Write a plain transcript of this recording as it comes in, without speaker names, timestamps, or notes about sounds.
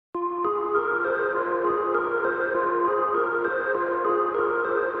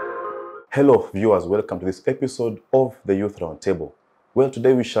Hello viewers, welcome to this episode of the Youth Roundtable. Well,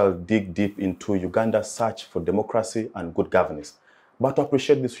 today we shall dig deep into Uganda's search for democracy and good governance. But to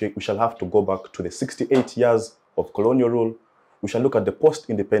appreciate this, we shall have to go back to the 68 years of colonial rule. We shall look at the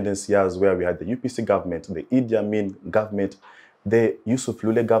post-independence years where we had the UPC government, the Idi Amin government, the Yusuf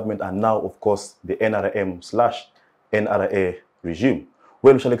Lule government, and now, of course, the NRM/NRA regime.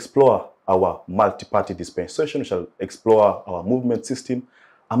 Well, we shall explore our multi-party dispensation, we shall explore our movement system,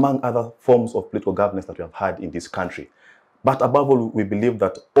 among other forms of political governance that we have had in this country. But above all, we believe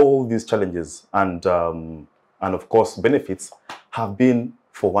that all these challenges and of course, benefits have been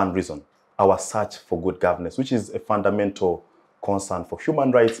for one reason, our search for good governance, which is a fundamental concern for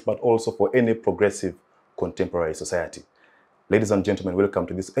human rights, but also for any progressive contemporary society. Ladies and gentlemen, welcome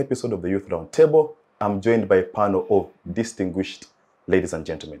to this episode of the Youth Roundtable. I'm joined by a panel of distinguished ladies and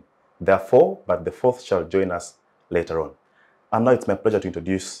gentlemen. There are four, but the fourth shall join us later on. And now it's my pleasure to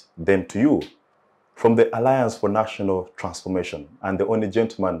introduce them to you. From the Alliance for National Transformation, and the only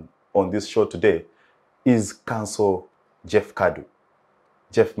gentleman on this show today is Council Jeff Kaddu.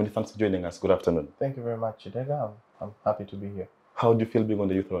 Jeff, many thanks for joining us. Good afternoon. Thank you very much, Kidega. I'm happy to be here. How do you feel being on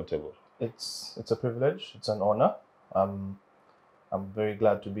the Youth Roundtable? It's a privilege. It's an honor. I'm very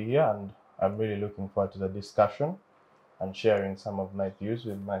glad to be here, and I'm really looking forward to the discussion and sharing some of my views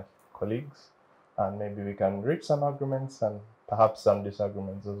with my colleagues. And maybe we can reach some agreements and perhaps some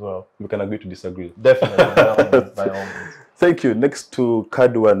disagreements as well. We can agree to disagree. Definitely, by all means. Thank you. Next to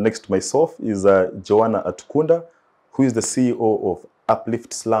Kaddu and next to myself is Joanna Atukunda, who is the CEO of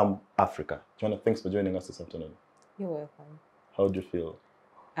UPLIFT SLUM AFRIKA. Joanna, thanks for joining us this afternoon. You're welcome. How do you feel?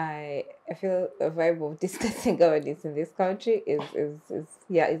 I feel the vibe of discussing governance in this country is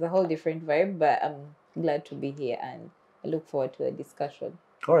a whole different vibe, but I'm glad to be here and I look forward to a discussion.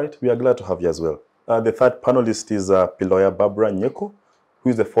 All right, we are glad to have you as well. The third panelist is Piloya Barbra Nyeko, who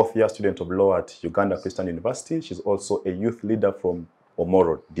is the fourth-year student of law at Uganda Christian University. She's also a youth leader from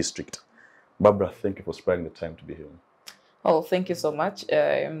Omoro district. Barbara, thank you for sparing the time to be here. Oh, thank you so much.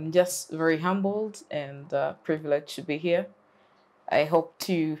 I'm just very humbled and privileged to be here. I hope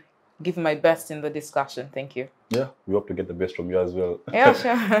to give my best in the discussion. Thank you. Yeah, we hope to get the best from you as well. Yeah,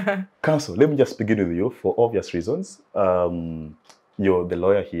 sure. Council, let me just begin with you for obvious reasons. You're the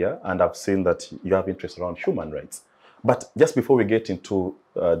lawyer here, and I've seen that you have interest around human rights. But just before we get into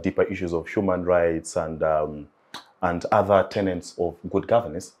deeper issues of human rights and other tenets of good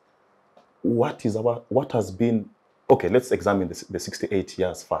governance, what has been, okay, let's examine the 68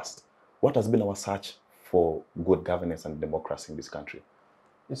 years first. What has been our search for good governance and democracy in this country?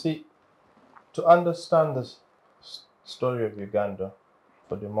 You see, to understand the story of Uganda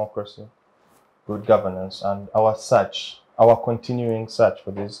for democracy, good governance, and our continuing search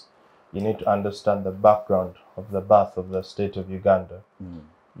for this, you need to understand the background of the birth of the state of Uganda.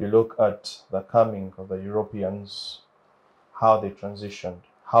 You look at the coming of the Europeans, how they transitioned,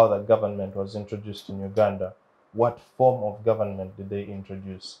 how the government was introduced in Uganda, what form of government did they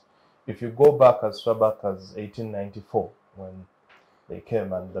introduce. If you go back as far back as 1894, when they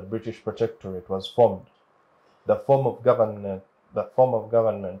came and the British Protectorate was formed, the form of government that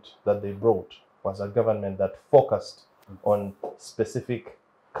they brought was a government that focused on specific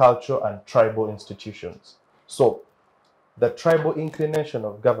culture and tribal institutions. So the tribal inclination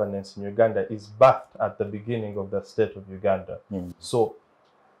of governance in Uganda is birthed at the beginning of the state of Uganda. So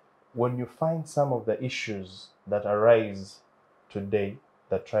when you find some of the issues that arise today,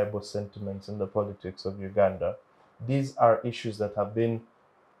 the tribal sentiments in the politics of Uganda, these are issues that have been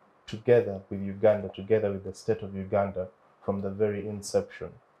together with Uganda, together with the state of Uganda from the very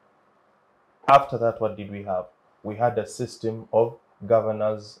inception. After that, what did we have? We had a system of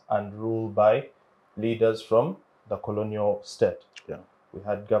governors and rule by leaders from the colonial state. Yeah. We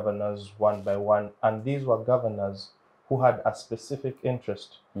had governors one by one, and these were governors who had a specific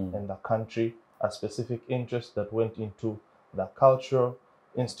interest in the country, a specific interest that went into the cultural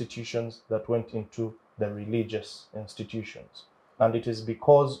institutions, that went into the religious institutions. And it is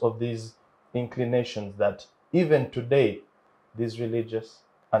because of these inclinations that even today, these religious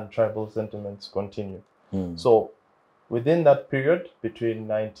and tribal sentiments continue. So within that period, between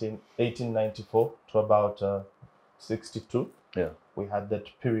 1894 to about 62, we had that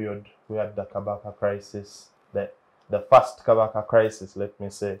period, we had the Kabaka crisis, the first Kabaka crisis, let me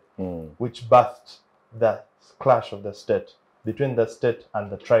say, which birthed the clash of the state, between the state and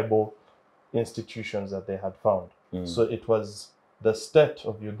the tribal institutions that they had found. So it was the state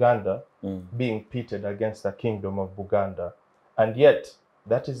of Uganda being pitted against the kingdom of Buganda. And yet,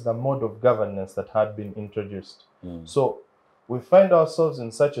 that is the mode of governance that had been introduced. So we find ourselves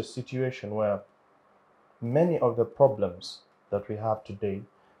in such a situation where many of the problems that we have today,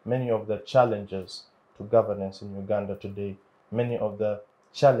 many of the challenges to governance in Uganda today, many of the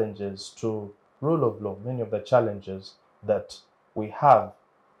challenges to rule of law, many of the challenges that we have,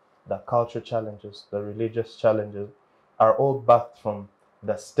 the cultural challenges, the religious challenges, are all birthed from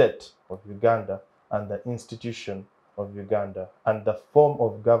the state of Uganda and the institution of Uganda and the form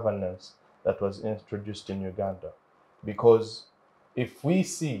of governance that was introduced in Uganda. Because if we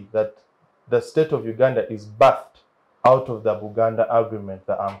see that the state of Uganda is birthed out of the Buganda Agreement,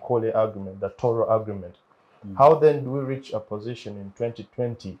 the Ankole Agreement, the Toro Agreement, how then do we reach a position in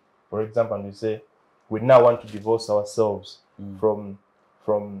 2020, for example, and we say, we now want to divorce ourselves from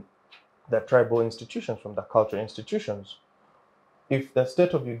the tribal institutions, from the cultural institutions? If the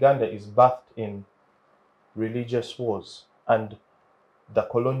state of Uganda is birthed in religious wars and the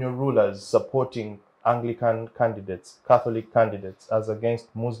colonial rulers supporting Anglican candidates, Catholic candidates, as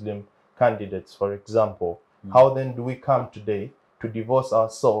against Muslim candidates, for example, how then do we come today to divorce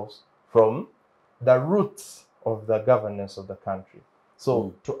ourselves from the roots of the governance of the country?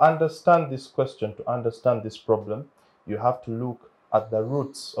 So to understand this question, to understand this problem, you have to look at the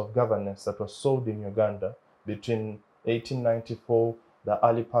roots of governance that was sold in Uganda between 1894, the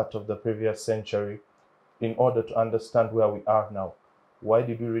early part of the previous century, in order to understand where we are now. Why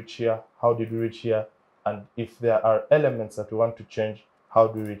did we reach here? How did we reach here? And if there are elements that we want to change, how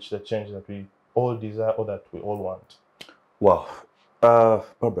do we reach the change that we all desire or that we all want? Wow.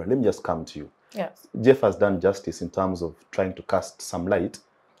 Barbara, let me just come to you. Yes. Jeff has done justice in terms of trying to cast some light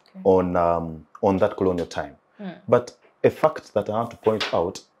on that colonial time. But a fact that I want to point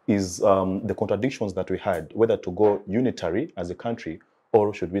out is the contradictions that we had, whether to go unitary as a country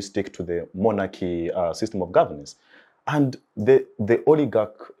or should we stick to the monarchy system of governance. And the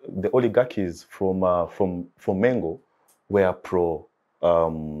oligarchies from Mengo were pro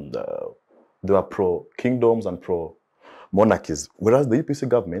kingdoms and pro monarchies, whereas the UPC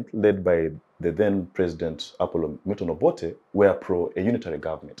government, led by the then President Apollo Milton Obote, were pro a unitary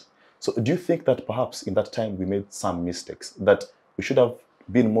government. So do you think that perhaps in that time we made some mistakes, that we should have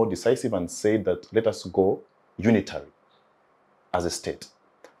been more decisive and said that let us go unitary as a state?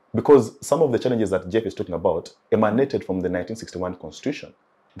 Because some of the challenges that Jeff is talking about emanated from the 1961 constitution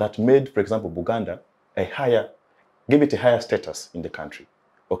that made, for example, Buganda gave it a higher status in the country,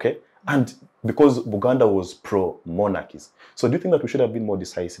 okay? And because Buganda was pro-monarchies. So do you think that we should have been more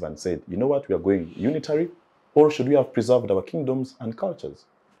decisive and said, you know what, we are going unitary, or should we have preserved our kingdoms and cultures?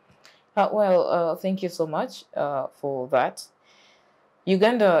 Thank you so much for that.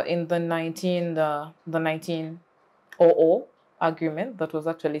 Uganda in the 1900 agreement that was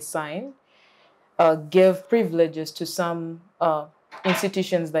actually signed gave privileges to some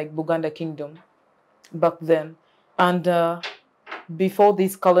institutions like Buganda Kingdom back then. And before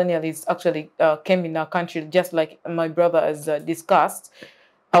these colonialists actually came in our country, just like my brother has discussed,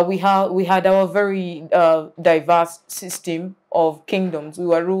 we had our very diverse system of kingdoms. We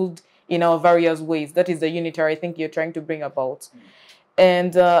were ruled in our various ways. That is the unitary I think you're trying to bring about.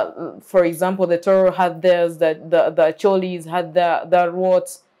 And for example, the Toro had theirs, the Cholis had their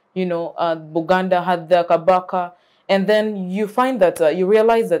Roots, Buganda had their Kabaka. And then you find that you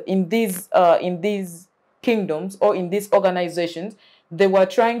realize that in these kingdoms or in these organizations, they were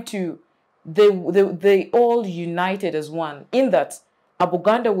trying to, they all united as one, in that a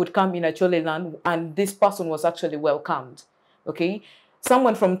Buganda would come in a Chole land and this person was actually welcomed, okay?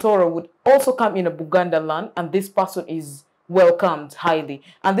 Someone from Toro would also come in a Buganda land and this person is welcomed highly.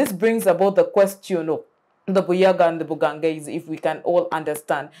 And this brings about the question of the Buyaga and the Bugangese, if we can all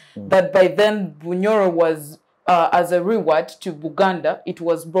understand that by then Bunyoro was, as a reward to Buganda, it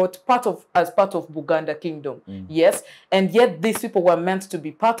was brought as part of Buganda Kingdom. Yes, and yet these people were meant to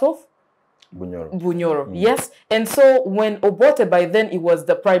be part of Bunyoro. Yes, and so when Obote, by then it was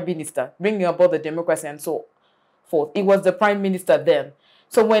the prime minister, bringing about the democracy and so forth. It was the prime minister then.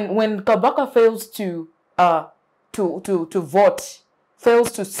 So when Kabaka fails to vote,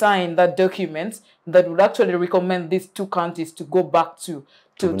 fails to sign that document that would actually recommend these two counties to go back to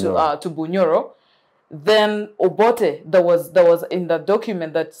Bunyoro, then Obote, there was in the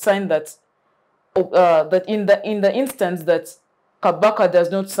document that signed that that in the instance that Kabaka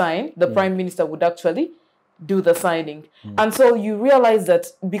does not sign, the prime minister would actually do the signing. And so you realize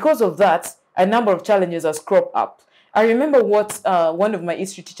that because of that, a number of challenges has cropped up. I remember what one of my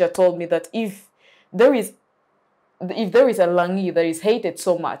history teacher told me, that if there is a Langi that is hated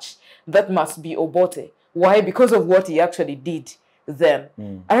so much, that must be Obote. Why? Because of what he actually did then.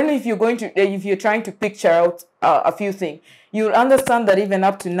 I don't know if you're trying to picture out a few things, you'll understand that even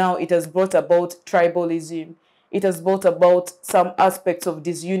up to now, it has brought about tribalism. It has brought about some aspects of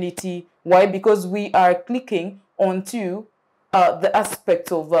disunity. Why? Because we are clicking onto the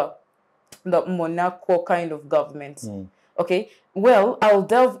aspects of the monarchical kind of government. Okay, well, I'll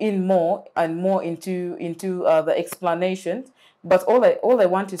delve in more and more into the explanations, but all I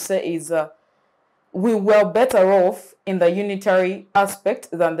want to say is we were better off in the unitary aspect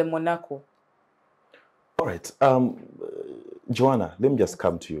than the monarchical. All right. Joanna, let me just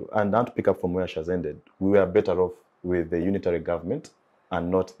come to you. And now to pick up from where she has ended, we were better off with the unitary government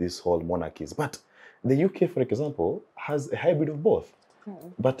and not these whole monarchies. But the UK, for example, has a hybrid of both.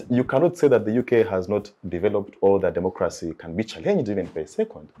 But you cannot say that the UK has not developed or that democracy can be challenged even for a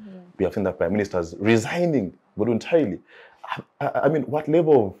second. We have seen the prime ministers resigning voluntarily. I mean, what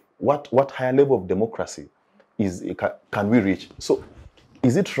level of what higher level of democracy can we reach? So,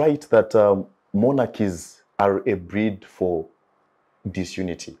 is it right that monarchies are a breed for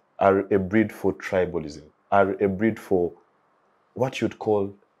disunity, are a breed for tribalism, are a breed for what you'd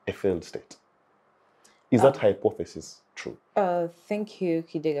call a failed state? Is that hypothesis true? Thank you,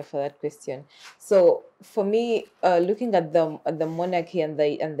 Kidega, for that question. So for me, looking at the monarchy and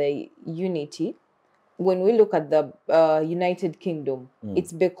the unity, when we look at the United Kingdom,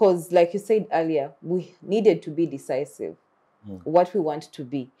 it's because, like you said earlier, we needed to be decisive what we want to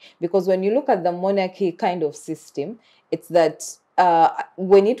be. Because when you look at the monarchy kind of system, it's that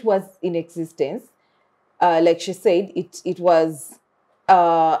when it was in existence, like she said, it was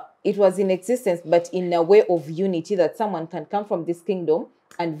in existence, but in a way of unity, that someone can come from this kingdom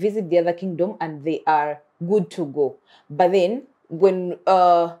and visit the other kingdom and they are good to go. But then when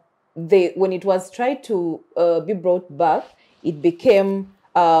it was tried to be brought back, it became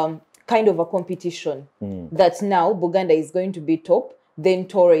kind of a competition that now Buganda is going to be top, then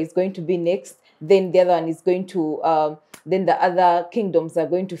Tora is going to be next, then the other one is going to then the other kingdoms are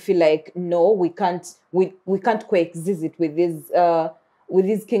going to feel like, no, we can't coexist it with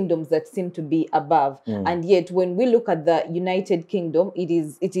these kingdoms that seem to be above. And yet when we look at the United Kingdom, it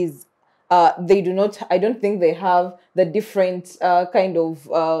is they do not, I don't think they have the different kind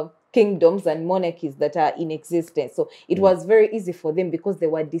of kingdoms and monarchies that are in existence. So it was very easy for them because they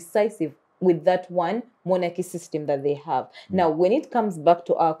were decisive with that one monarchy system that they have. Now, when it comes back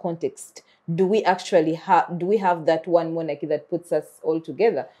to our context, do we actually have that one monarchy that puts us all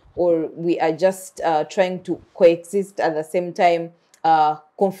together, or we are just trying to coexist at the same time,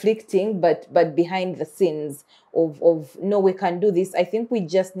 conflicting, but behind the scenes of no, we can do this? I think we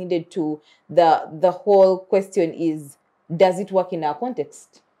just needed to, the whole question is, does it work in our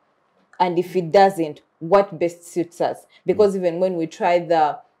context? And if it doesn't, what best suits us? Because even when we try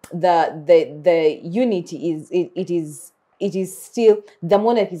the unity, it is still, the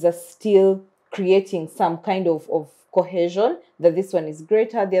monarchies are still creating some kind of cohesion, that this one is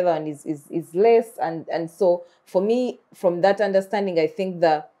greater, the other one is less. And so for me, from that understanding, I think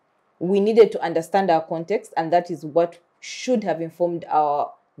that we needed to understand our context, and that is what should have informed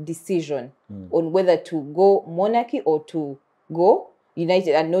our decision on whether to go monarchy or to go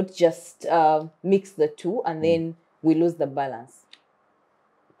united, and not just mix the two and then we lose the balance.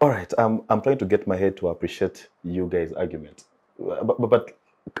 All right, I'm trying to get my head to appreciate you guys' argument. But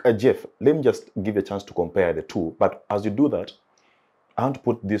Jeff, let me just give you a chance to compare the two. But as you do that, I want to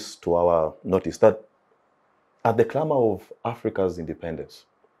put this to our notice, that at the clamor of Africa's independence,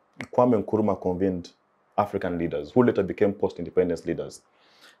 Kwame Nkrumah convened African leaders who later became post-independence leaders,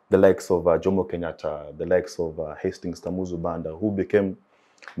 the likes of Jomo Kenyatta, the likes of Hastings Kamuzu Banda, who became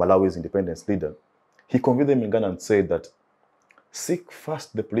Malawi's independence leader. He convened them in Ghana and said that, seek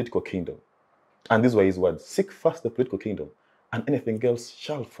first the political kingdom. And these were his words: seek first the political kingdom, and anything else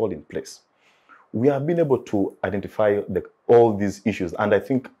shall fall in place. We have been able to identify all these issues. And I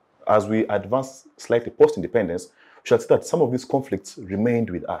think as we advance slightly post-independence, we shall see that some of these conflicts remained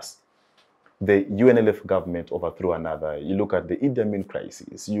with us. The UNLF government overthrew another. You look at the Idi Amin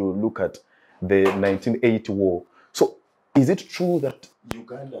crisis. You look at the 1980 war. So is it true that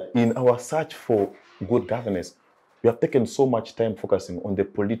Uganda, in our search for good governance, we have taken so much time focusing on the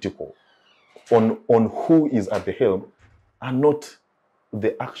political, on who is at the helm, and not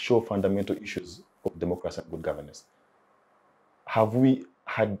the actual fundamental issues of democracy and good governance? Have we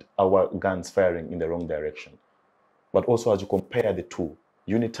had our guns firing in the wrong direction? But also, as you compare the two,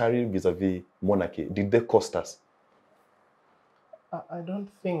 unitary vis-a-vis monarchy, did they cost us? I don't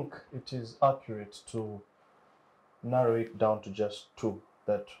think it is accurate to narrow it down to just two,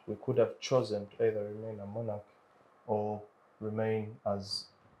 that we could have chosen to either remain a monarch or remain as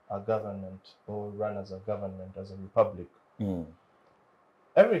a government, or run as a government, as a republic.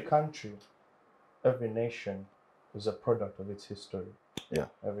 Every country, every nation is a product of its history. Yeah.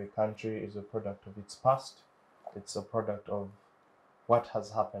 Every country is a product of its past. It's a product of what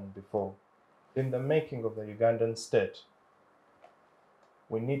has happened before. In the making of the Ugandan state,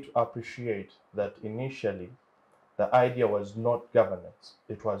 we need to appreciate that initially the idea was not governance.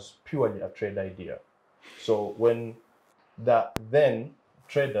 It was purely a trade idea. So when the then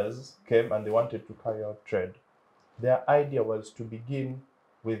traders came and they wanted to carry out trade, their idea was to begin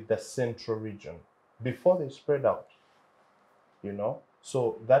with the central region before they spread out, you know.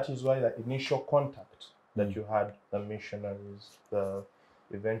 So that is why the initial contact that you had, the missionaries,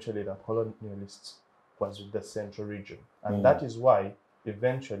 eventually the colonialists, was with the central region. And that is why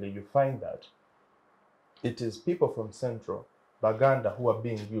eventually you find that it is people from Central Baganda who are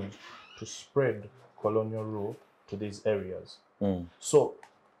being used to spread colonial rule to these areas. So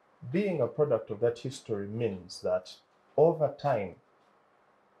being a product of that history means that over time,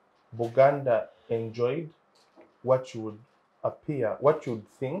 Buganda enjoyed what you would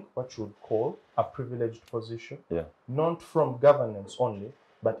call a privileged position, not from governance only,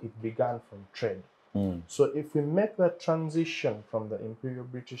 but it began from trade. So if we make that transition from the Imperial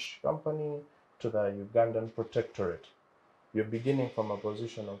British Company to the Ugandan Protectorate, you're beginning from a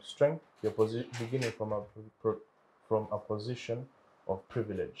position of strength, you're beginning from a position of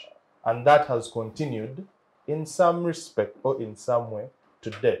privilege. And that has continued in some respect or in some way to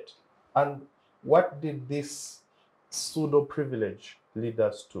date. And what did this pseudo-privilege lead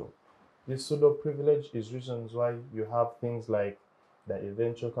us to? This pseudo-privilege is reasons why you have things like the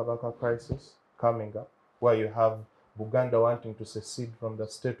eventual Kabaka crisis coming up, where you have Buganda wanting to secede from the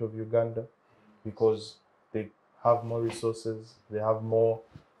state of Uganda because they have more resources, they have more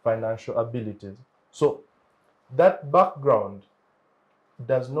financial abilities. So that background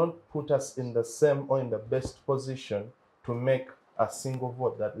does not put us in the same or in the best position to make a single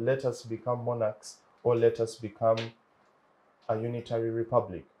vote that let us become monarchs or let us become a unitary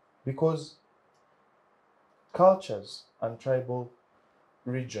republic, because cultures and tribal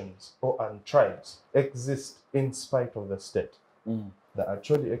regions and tribes exist in spite of the state. That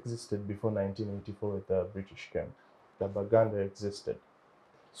actually existed before 1984 with the British came. The Baganda existed.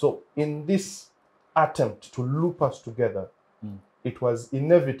 So in this attempt to loop us together, it was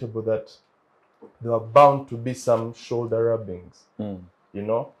inevitable that there were bound to be some shoulder rubbings, you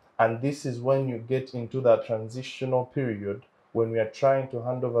know? And this is when you get into that transitional period when we are trying to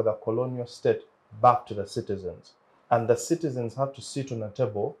hand over the colonial state back to the citizens. And the citizens have to sit on a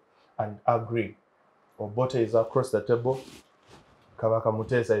table and agree. Obote is across the table, Kabaka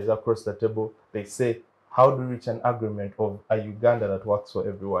Mutesa is across the table. They say, how do we reach an agreement of a Uganda that works for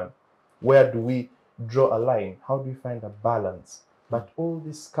everyone? Where do we draw a line? How do we find a balance? But all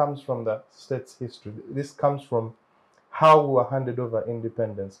this comes from the state's history. This comes from how we were handed over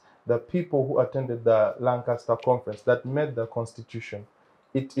independence. The people who attended the Lancaster Conference that made the Constitution.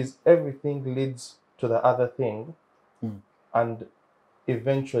 It is everything leads to the other thing. And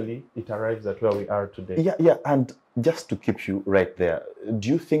eventually it arrives at where we are today. Yeah, and just to keep you right there, do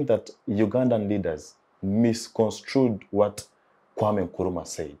you think that Ugandan leaders misconstrued what Kwame Nkrumah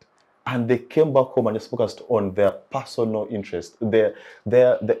said? And they came back home and just focused on their personal interest, their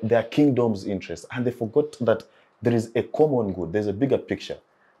kingdom's interest, and they forgot that there is a common good, there's a bigger picture.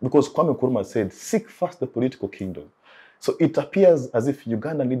 Because Kwame Nkrumah said, seek first the political kingdom. So it appears as if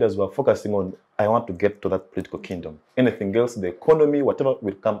Ugandan leaders were focusing on, I want to get to that political kingdom. Anything else, the economy, whatever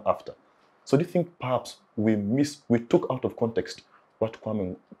will come after. So do you think perhaps we took out of context what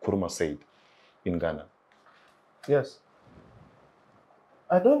Kwame Nkrumah said in Ghana? Yes.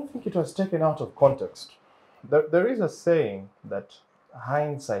 I don't think it was taken out of context. There is a saying that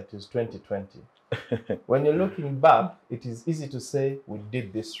hindsight is 20/20. When you're looking back, it is easy to say we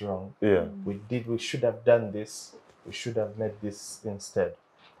did this wrong. Yeah. We should have done this. We should have made this instead.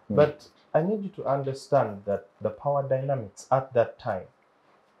 But I need you to understand that the power dynamics at that time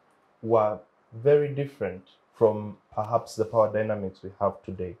were very different from perhaps the power dynamics we have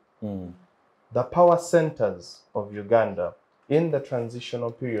today. The power centers of Uganda in the transitional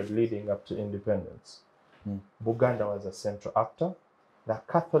period leading up to independence, Buganda was a central actor. The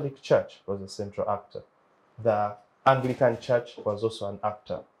Catholic Church was a central actor. The Anglican Church was also an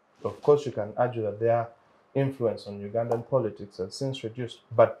actor. Of course, you can argue that their influence on Ugandan politics has since reduced,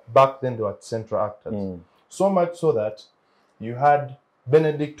 but back then they were central actors. So much so that you had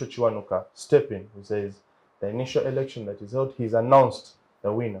Benedicto Chiwanuka step in, who says the initial election that is held, he's announced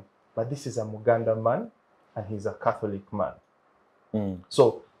the winner. But this is a Muganda man, and he's a Catholic man.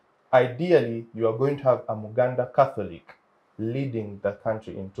 So ideally, you are going to have a Muganda Catholic leading the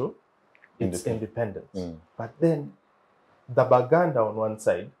country into its independence. But then the Baganda on one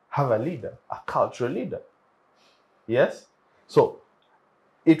side have a leader, a cultural leader. Yes? So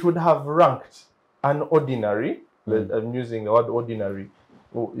it would have ranked an ordinary, I'm using the word ordinary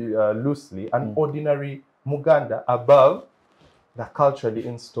loosely, an ordinary Muganda above the culturally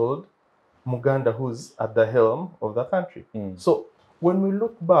installed Muganda who's at the helm of the country. So when we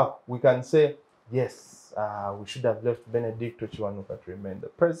look back, we can say, yes, we should have left Benedicto Chiwanuka to remain the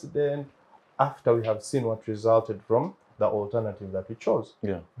president after we have seen what resulted from the alternative that we chose.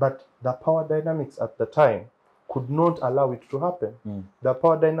 Yeah. But the power dynamics at the time could not allow it to happen. The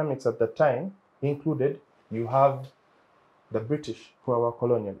power dynamics at the time included, you have the British, who are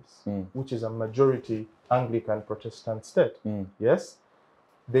colonialists, which is a majority Anglican Protestant state. Yes,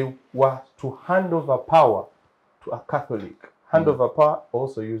 they were to hand over power to a Catholic. Hand over power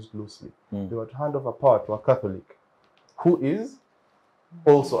also used loosely. They were to hand over power to a Catholic, who is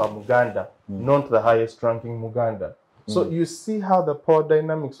also a Muganda, not the highest ranking Muganda. So you see how the power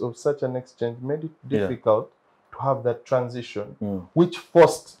dynamics of such an exchange made it difficult to have that transition, which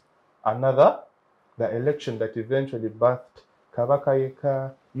forced the election that eventually birthed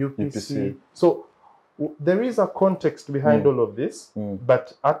Kabaka UPC. So there is a context behind all of this,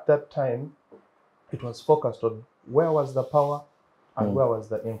 but at that time, it was focused on where was the power and where was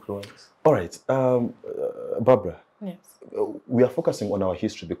the influence. All right, Barbara. Yes. We are focusing on our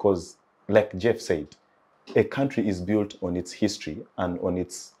history because, like Jeff said, a country is built on its history and on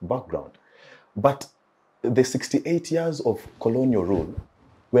its background. But the 68 years of colonial rule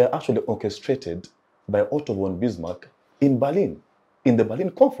were actually orchestrated by Otto von Bismarck in Berlin, in the Berlin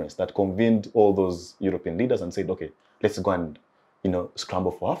Conference that convened all those European leaders and said, okay, let's go and,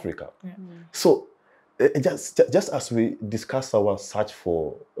 scramble for Africa. So just as we discuss our search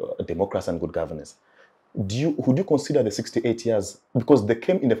for democracy and good governance, would you consider the 68 years, because they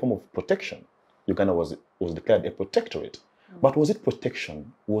came in the form of protection? Uganda was declared a protectorate. But was it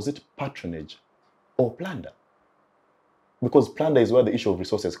protection, was it patronage, or plunder? Because plunder is where the issue of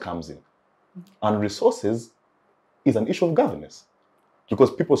resources comes in. And resources is an issue of governance.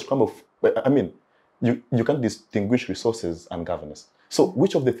 Because people scramble, you can't distinguish resources and governance. So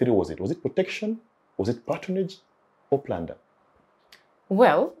which of the three was it? Was it protection, was it patronage, or plunder?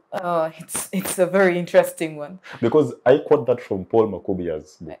 Well, it's a very interesting one. Because I quote that from Paul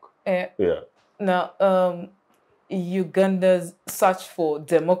Makubia's book. Now, Uganda's search for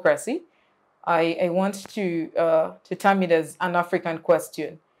democracy, I want to term it as an African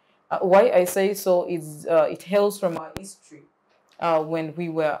question. Why I say so is it hails from our history. When we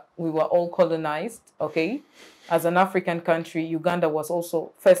were all colonized, okay? As an African country, Uganda was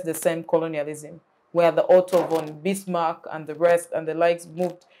also faced the same colonialism, where the Otto von Bismarck and the rest and the likes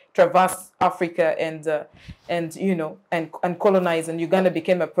traversed Africa and colonized, and Uganda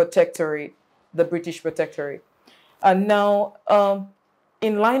became a protectorate, the British protectorate. And now,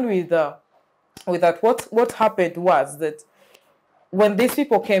 in line with that, what happened was that when these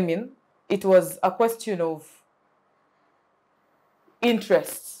people came in, it was a question of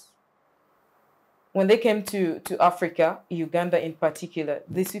interests. When they came to Africa, Uganda in particular,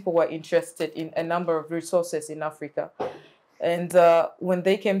 these people were interested in a number of resources in Africa. And when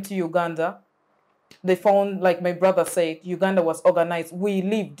they came to Uganda, they found, like my brother said, Uganda was organized. We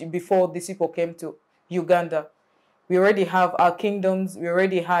lived before these people came to Uganda. We already have our kingdoms. We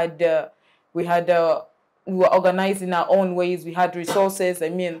already had, we were organized in our own ways. We had resources.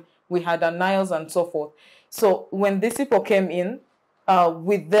 We had our Niles and so forth. So when these people came in,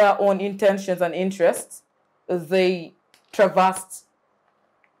 with their own intentions and interests, they traversed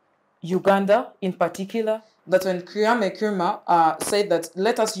Uganda in particular. That's when Kwame Nkrumah said that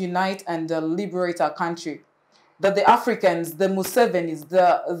let us unite and liberate our country. That the Africans, the Musevenis,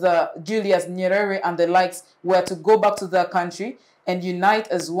 the Julius Nyerere and the likes were to go back to their country and unite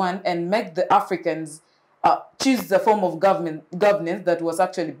as one and make the Africans choose the form of governance that was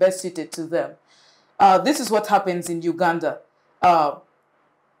actually best suited to them. This is what happens in Uganda. The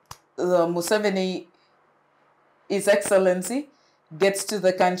Museveni, His Excellency, gets to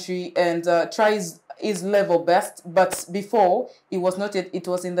the country and tries his level best, but before it was not yet, it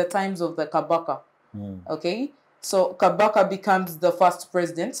was in the times of the Kabaka. Okay, so Kabaka becomes the first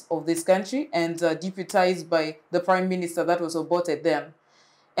president of this country and deputized by the prime minister that was aborted then.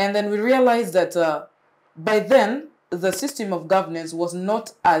 And then we realized that by then the system of governance was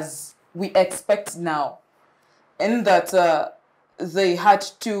not as we expect now, and that they had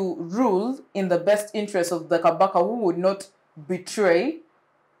to rule in the best interest of the Kabaka, who would not betray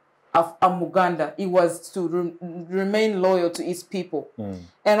a Muganda. He was to remain loyal to his people.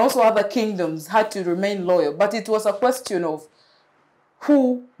 And also other kingdoms had to remain loyal. But it was a question of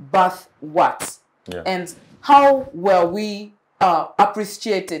who birthed what. And how were we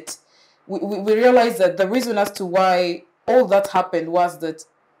appreciated. We realized that the reason as to why all that happened was that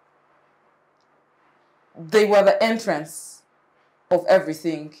they were the entrance of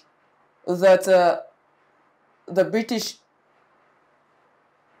everything, that the British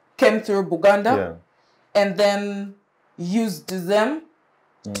came through Buganda, Yeah. and then used them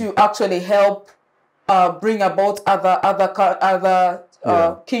to actually help bring about other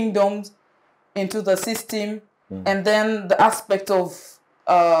kingdoms into the system. And then the aspect of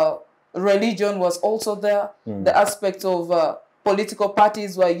religion was also there. The aspect of political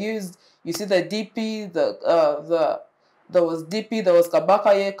parties were used. You see the DP, there was DP, there was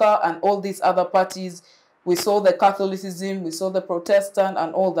Kabaka Yeka, and all these other parties. We saw the Catholicism, we saw the Protestant,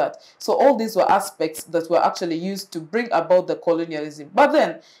 and all that. So all these were aspects that were actually used to bring about the colonialism. But then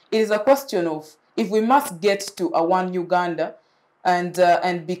it is a question of if we must get to a one Uganda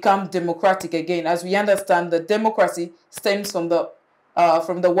and become democratic again. As we understand, the democracy stems from the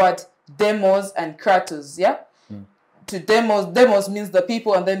word demos and kratos, yeah? To demos means the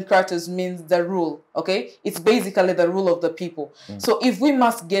people, and then kratos means the rule, okay? It's basically the rule of the people. So if we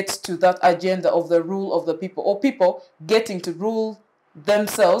must get to that agenda of the rule of the people, or people getting to rule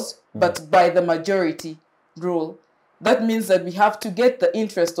themselves, but by the majority rule, that means that we have to get the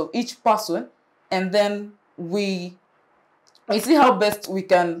interest of each person, and then we see how best we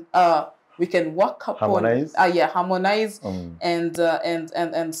can work upon Harmonize. Harmonize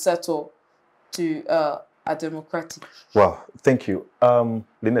and settle to a democratic. Wow, thank you.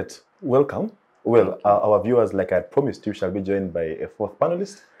 Lynnet, welcome. Well, our viewers, like I promised you, shall be joined by a fourth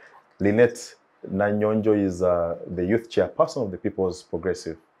panelist. Lynnet Nanyonjo is the youth chairperson of the People's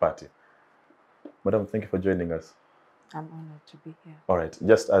Progressive Party. Madam, thank you for joining us. I'm honored to be here. All right,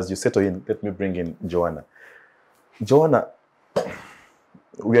 just as you settle in, let me bring in Joanna. Joanna,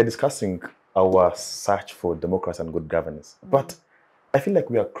 we are discussing our search for democracy and good governance, but I feel like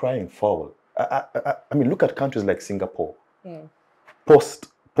we are crying foul. I mean, look at countries like Singapore. Post,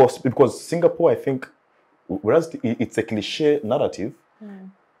 because Singapore, I think, whereas it's a cliche narrative,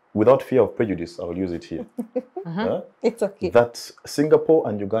 without fear of prejudice, I will use it here. It's okay. That Singapore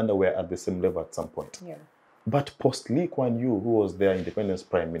and Uganda were at the same level at some point. Yeah. But post Lee Kuan Yew, who was their independence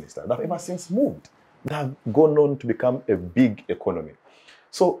prime minister, they've ever since moved. They have gone on to become a big economy.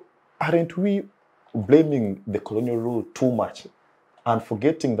 So aren't we blaming the colonial rule too much and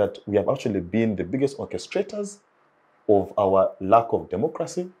forgetting that we have actually been the biggest orchestrators of our lack of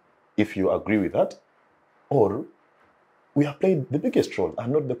democracy, if you agree with that, or we have played the biggest role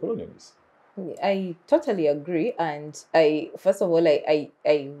and not the colonialists? I totally agree, and first of all, I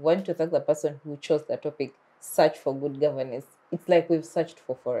want to thank the person who chose the topic, search for good governance. It's like we've searched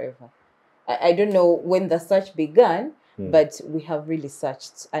for forever. I don't know when the search began, but we have really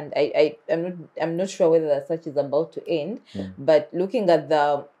searched, and I'm not sure whether the search is about to end. But looking at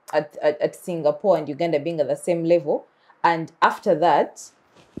at Singapore and Uganda being at the same level, and after that,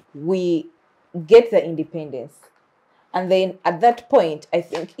 we get the independence. And then at that point, I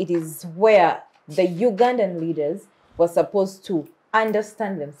think it is where the Ugandan leaders were supposed to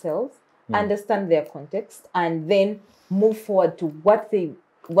understand themselves, understand their context, and then move forward to what they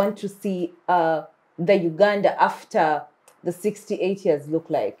want to see the Uganda after the 68 years look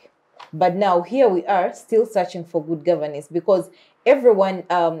like. But now here we are still searching for good governance, because everyone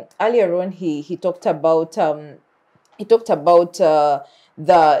earlier on he talked about the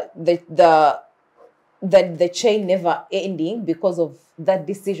chain never ending because of that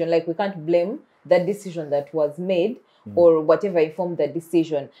decision. Like, we can't blame that decision that was made or whatever informed the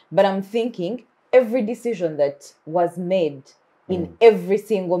decision. But I'm thinking every decision that was made in every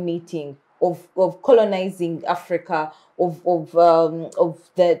single meeting of colonizing Africa, of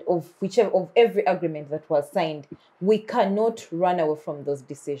every agreement that was signed, we cannot run away from those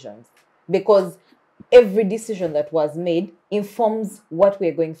decisions, because every decision that was made informs what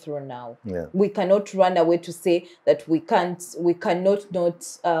we're going through now. Yeah. We cannot run away to say that we cannot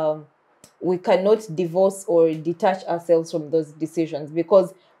divorce or detach ourselves from those decisions,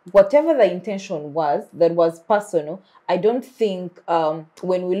 because whatever the intention was, that was personal. I don't think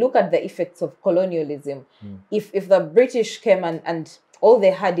when we look at the effects of colonialism, if the British came and all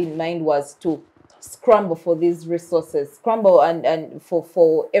they had in mind was to scramble for these resources, scramble and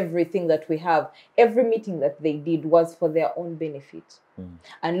for everything that we have, every meeting that they did was for their own benefit.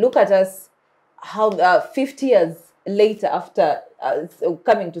 And look at us, how 50 years later, after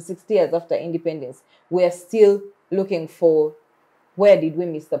coming to 60 years after independence, we are still looking for where did we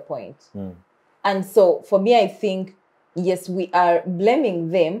miss the point. And so for me, I think, yes, we are blaming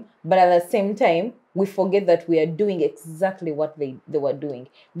them, but at the same time, we forget that we are doing exactly what they were doing.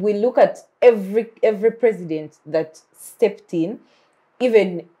 We look at every president that stepped in,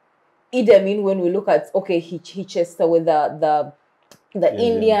 even Idi Amin, when we look at, okay, he chased away the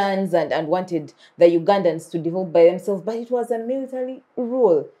Indians and wanted the Ugandans to develop by themselves, but it was a military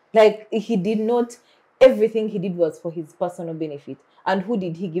rule. Like, he did not everything he did was for his personal benefit. And who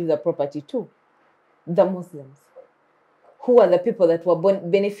did he give the property to? The Muslims. Who are the people that were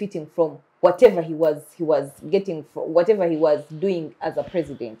benefiting from whatever he was getting, from whatever he was doing as a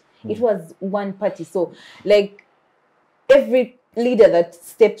president? It was one party. So, like, every leader that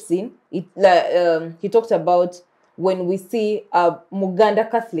steps in, he talked about when we see a Muganda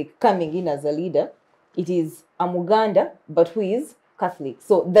Catholic coming in as a leader, it is a Muganda, but who is Catholic.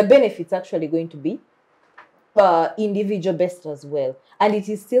 So the benefits actually going to be individual based as well. And it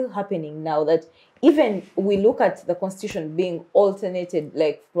is still happening now that even we look at the constitution being alternated,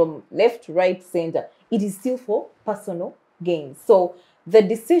 like from left, right, center, it is still for personal gain. So the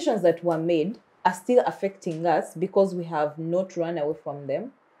decisions that were made are still affecting us because we have not run away from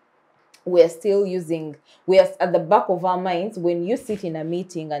them. We are still using, we are at the back of our minds when you sit in a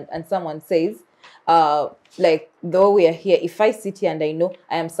meeting and someone says, like, though we are here, if I sit here and I know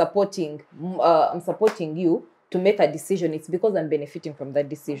I am supporting you to make a decision, it's because I'm benefiting from that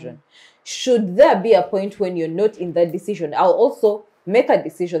decision. Should there be a point when you're not in that decision, I'll also make a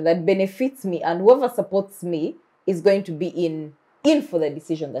decision that benefits me, and whoever supports me is going to be in for the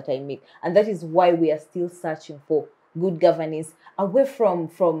decision that I make. And that is why we are still searching for good governance, away from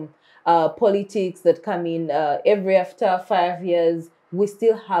politics that come in every after 5 years. We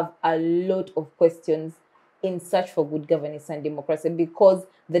still have a lot of questions in search for good governance and democracy, because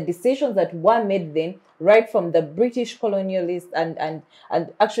the decisions that were made then, right from the British colonialists and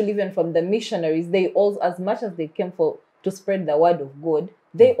actually even from the missionaries, they all, as much as they came to spread the word of God,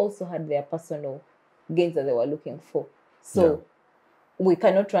 they also had their personal gains that they were looking for. So we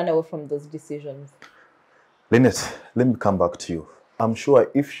cannot run away from those decisions. Lynnet, let me come back to you. I'm sure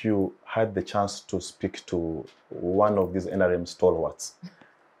if you had the chance to speak to one of these NRM stalwarts,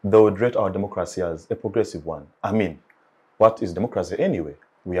 they would rate our democracy as a progressive one. I mean, what is democracy anyway?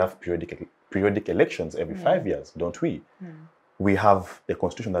 We have periodic elections every 5 years, don't we? We have a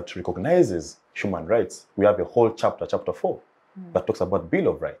constitution that recognizes human rights. We have a whole chapter 4, that talks about Bill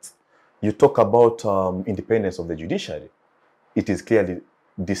of Rights. You talk about independence of the judiciary. It is clearly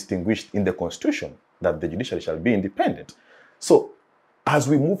distinguished in the constitution that the judiciary shall be independent. So, as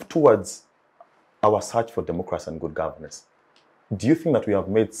we move towards our search for democracy and good governance, do you think that we have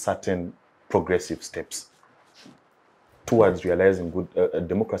made certain progressive steps towards realizing good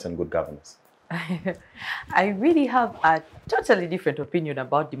democracy and good governance? I really have a totally different opinion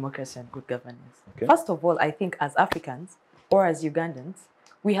about democracy and good governance. Okay. First of all, I think as Africans or as Ugandans,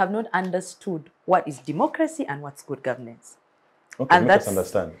 we have not understood what is democracy and what's good governance. Okay, and that's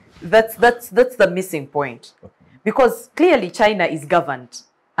understand. That's the missing point. Okay. Because clearly China is governed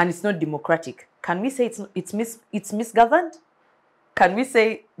and it's not democratic. Can we say it's misgoverned? Can we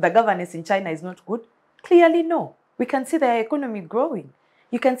say the governance in China is not good? Clearly no. We can see their economy growing.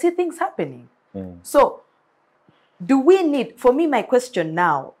 You can see things happening. So do we need, for me, my question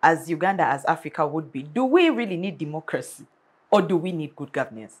now as Uganda, as Africa would be, do we really need democracy or do we need good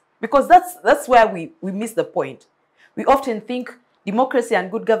governance? Because that's where we miss the point. We often think democracy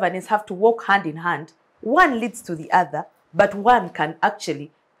and good governance have to walk hand in hand. One leads to the other, but one can actually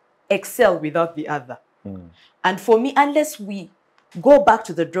excel without the other. And for me, unless we go back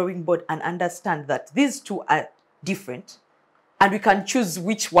to the drawing board and understand that these two are different and we can choose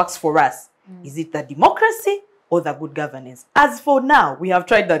which works for us, is it the democracy or the good governance? As for now, we have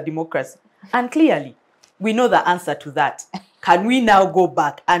tried the democracy and clearly we know the answer to that. Can we now go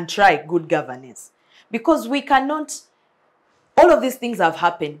back and try good governance? Because we cannot, all of these things have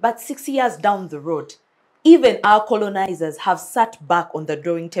happened, but 6 years down the road, even our colonizers have sat back on the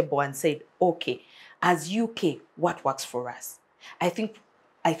drawing table and said, okay, as UK, what works for us? I think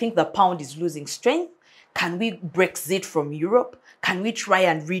the pound is losing strength. Can we Brexit from Europe? Can we try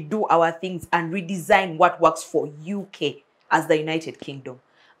and redo our things and redesign what works for UK as the United Kingdom?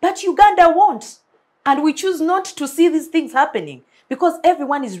 But Uganda won't. And we choose not to see these things happening because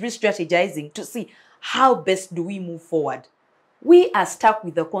everyone is re-strategizing to see how best do we move forward. We are stuck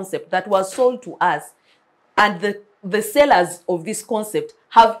with the concept that was sold to us, and the sellers of this concept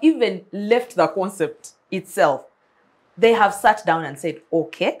have even left the concept itself. They have sat down and said,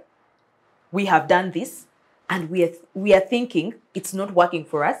 okay, we have done this and we are thinking it's not working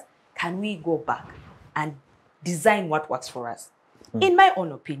for us. Can we go back and design what works for us? In my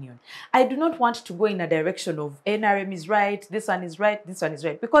own opinion, I do not want to go in a direction of NRM is right, this one is right, this one is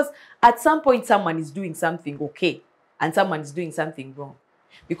right. Because at some point, someone is doing something okay and someone is doing something wrong.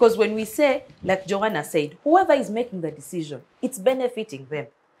 Because when we say, like Joanna said, whoever is making the decision, it's benefiting them.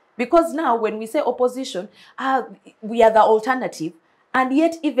 Because now when we say opposition, we are the alternative, and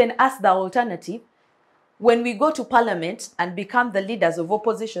yet even as the alternative, when we go to parliament and become the leaders of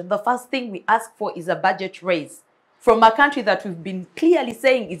opposition, the first thing we ask for is a budget raise from a country that we've been clearly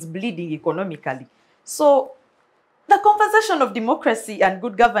saying is bleeding economically. So the conversation of democracy and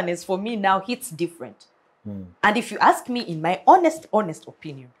good governance for me now hits different. And if you ask me, in my honest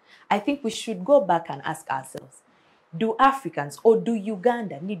opinion, I think we should go back and ask ourselves, do Africans or do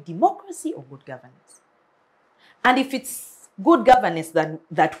Uganda need democracy or good governance? And if it's good governance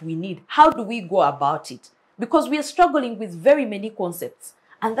that we need, how do we go about it? Because we are struggling with very many concepts,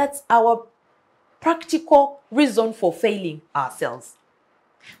 and that's our practical reason for failing ourselves.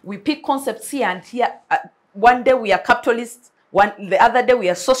 We pick concepts here and here. One day we are capitalists, the other day we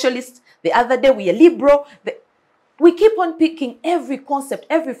are socialists, the other day we are liberal. We keep on picking every concept,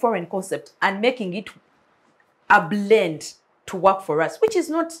 every foreign concept, and making it a blend to work for us, which is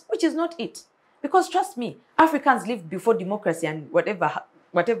not it. Because trust me, Africans lived before democracy and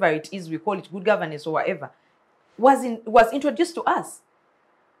whatever it is, we call it good governance or whatever, was introduced to us.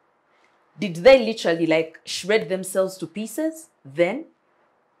 Did they literally like shred themselves to pieces then?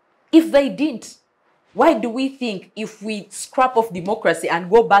 If they didn't, why do we think if we scrap off democracy and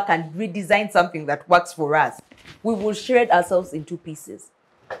go back and redesign something that works for us, we will shred ourselves into pieces?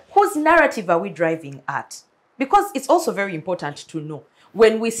 Whose narrative are we driving at? Because it's also very important to know,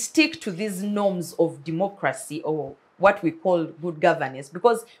 when we stick to these norms of democracy or what we call good governance,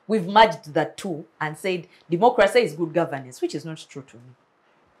 because we've merged the two and said democracy is good governance, which is not true to me.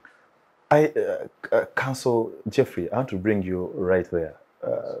 Council Jeffrey, I want to bring you right there.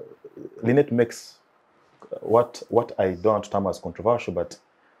 Lynnet makes what I don't want to term as controversial, but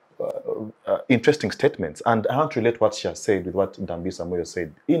interesting statements. And I want to relate what she has said with what Dambisa Moyo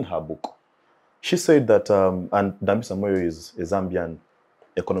said in her book. She said that, and Dambisa Moyo is a Zambian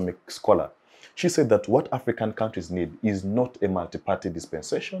economic scholar. She said that what African countries need is not a multi-party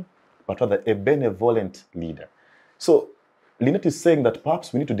dispensation, but rather a benevolent leader. So Lynnet is saying that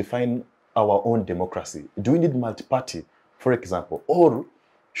perhaps we need to define our own democracy. Do we need multi-party, for example? Or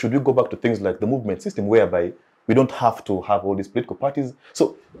should we go back to things like the movement system, whereby we don't have to have all these political parties?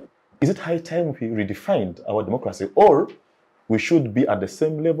 So is it high time we redefined our democracy, or we should be at the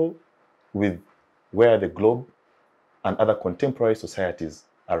same level with where the globe and other contemporary societies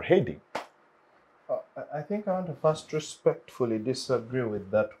are heading? I think I want to first respectfully disagree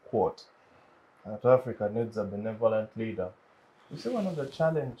with that quote, that Africa needs a benevolent leader. You see, one of the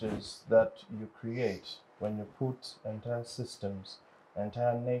challenges that you create when you put entire systems,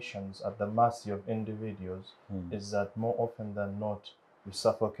 entire nations at the mercy of individuals is that more often than not, you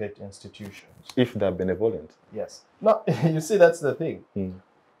suffocate institutions. If they're benevolent. Yes. No, you see, that's the thing.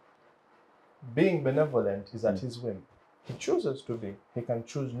 Being benevolent is at his whim. He chooses to be. He can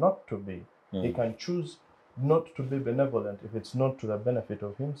choose not to be. He can choose not to be benevolent if it's not to the benefit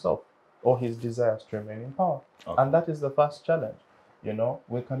of himself or his desires to remain in power. Okay. And that is the first challenge. You know,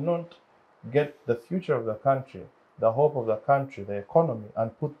 we cannot get the future of the country, the hope of the country, the economy,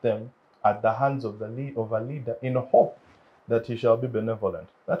 and put them at the hands of a leader in hope that he shall be benevolent.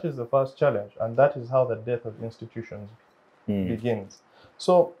 That is the first challenge, and that is how the death of institutions begins.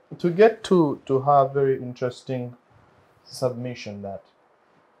 So to get to her very interesting submission that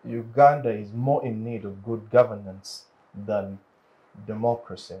Uganda is more in need of good governance than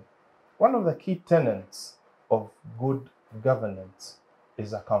democracy. One of the key tenets of good governance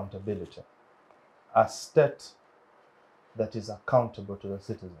is accountability. A state that is accountable to the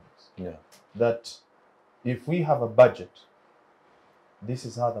citizens. Yeah. That if we have a budget, this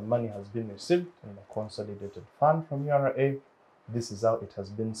is how the money has been received in the consolidated fund from URA. This is how it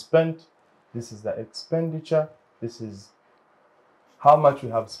has been spent. This is the expenditure. This is how much we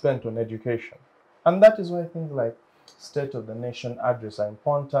have spent on education. And that is why things like State of the Nation address are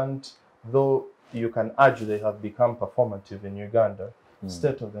important, though you can argue they have become performative in Uganda.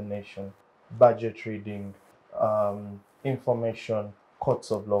 State of the Nation, budget reading, information,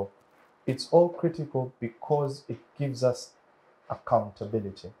 courts of law. It's all critical because it gives us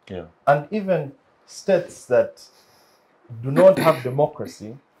accountability. Yeah. And even states that do not have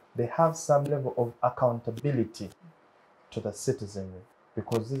democracy, they have some level of accountability to the citizenry,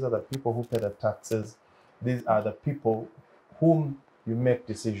 because these are the people who pay the taxes. These are the people whom you make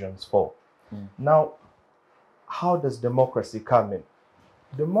decisions for. Now, how does democracy come in?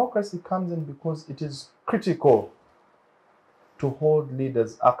 Democracy comes in because it is critical to hold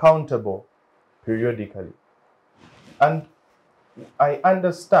leaders accountable periodically. And I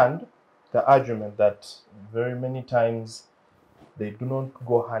understand the argument that very many times they do not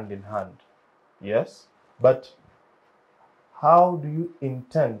go hand in hand. Yes, but how do you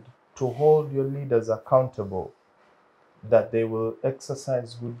intend to hold your leaders accountable that they will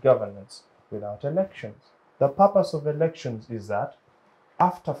exercise good governance without elections. The purpose of elections is that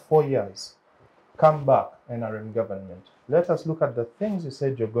after 4 years, come back, NRM government. Let us look at the things you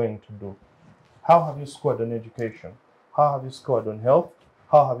said you're going to do. How have you scored on education? How have you scored on health?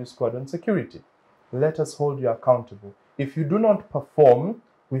 How have you scored on security? Let us hold you accountable. If you do not perform,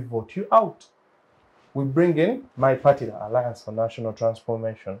 we vote you out. We bring in my party, the Alliance for National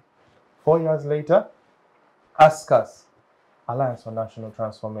Transformation. 4 years later, ask us, Alliance for National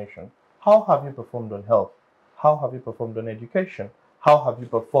Transformation, how have you performed on health? How have you performed on education? How have you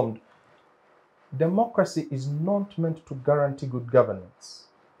performed? Democracy is not meant to guarantee good governance.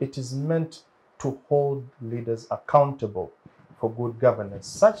 It is meant to hold leaders accountable for good governance,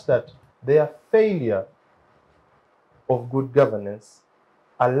 such that their failure of good governance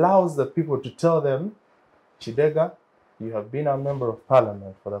allows the people to tell them, Kidega, you have been a member of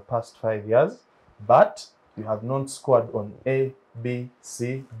parliament for the past 5 years, but you have not scored on A, B,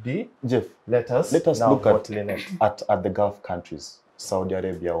 C, D. Jeff, let us now look at the Gulf countries, Saudi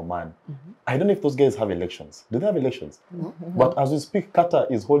Arabia, Oman. I don't know if those guys have elections. Do they have elections? But as we speak,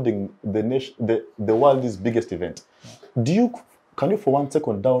 Qatar is holding the world's biggest event. Can you for 1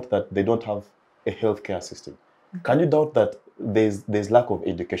 second doubt that they don't have a healthcare system? Can you doubt that there's lack of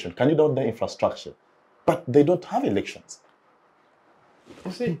education? Can you doubt the infrastructure? But they don't have elections.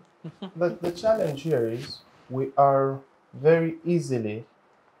 You see, the challenge here is we are very easily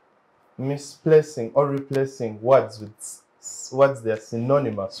misplacing or replacing words with words they're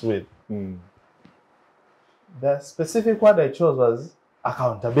synonymous with. The specific word I chose was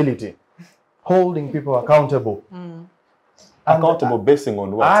accountability, holding people accountable. Accountable basing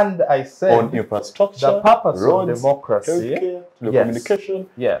on what? And I said on infrastructure, the purpose roads, of democracy, healthcare, telecommunication.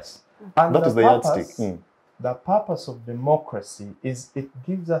 Yes. And that is the yardstick. The purpose of democracy is it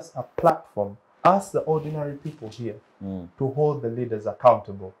gives us a platform, us the ordinary people here, to hold the leaders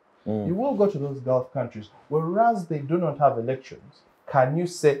accountable. You will go to those Gulf countries, whereas they do not have elections. Can you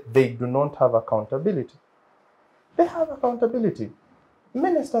say they do not have accountability? They have accountability.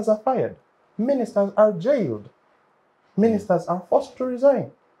 Ministers are fired. Ministers are jailed. Ministers are forced to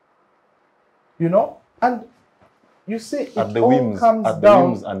resign. You know? And you see, it all comes down... the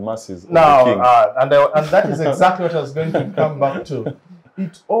whims and masses now, of the king. And that is exactly what I was going to come back to.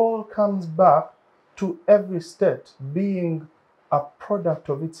 It all comes back to every state being a product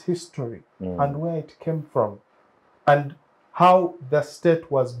of its history and where it came from and how the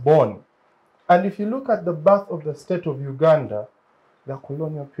state was born. And if you look at the birth of the state of Uganda, the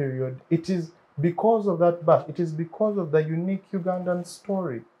colonial period, it is because of that birth, it is because of the unique Ugandan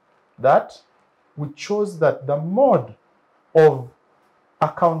story that we chose that the mode of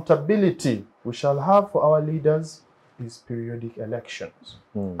accountability we shall have for our leaders is periodic elections.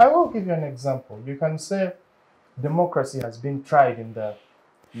 I will give you an example. You can say democracy has been tried in the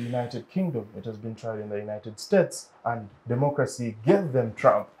United Kingdom, it has been tried in the United States, and democracy gave them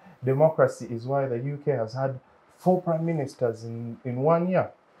Trump. Democracy is why the UK has had 4 prime ministers in 1 year.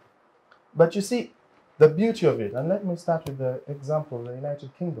 But you see, the beauty of it, and let me start with the example of the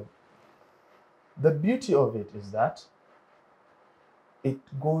United Kingdom. The beauty of it is that it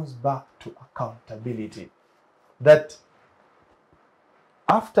goes back to accountability. That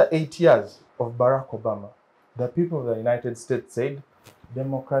after 8 years of Barack Obama, the people of the United States said,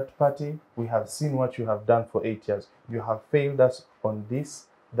 Democrat Party, we have seen what you have done for 8 years. You have failed us on this,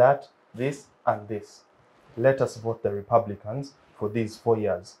 that, this, and this. Let us vote the Republicans for these 4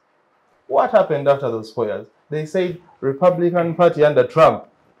 years. What happened after those 4 years? They said, Republican Party under Trump,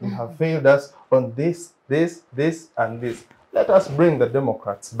 you have failed us on this, this, this, and this. Let us bring the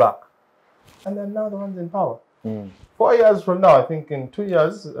Democrats back. And they're now the ones in power. 4 years from now, I think in 2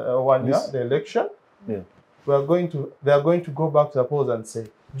 years, 1 year, the election, they are going to go back to the polls and say,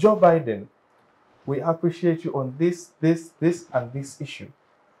 Joe Biden, we appreciate you on this, this, this, and this issue.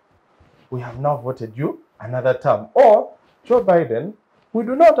 We have now voted you another term. Or, Joe Biden, we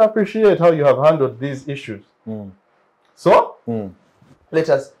do not appreciate how you have handled these issues. So,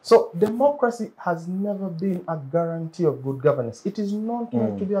 so democracy has never been a guarantee of good governance. It is not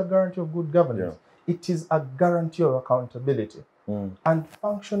meant to be a guarantee of good governance. It is a guarantee of accountability. And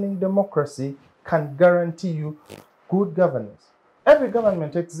functioning democracy can guarantee you good governance. Every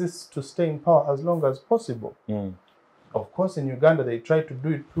government exists to stay in power as long as possible. Of course, in Uganda, they try to do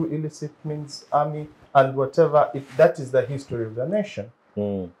it through illicit means, army, and whatever. That is the history of the nation.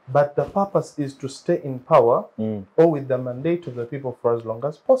 But the purpose is to stay in power or with the mandate of the people for as long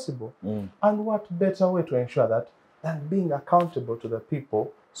as possible. And what better way to ensure that than being accountable to the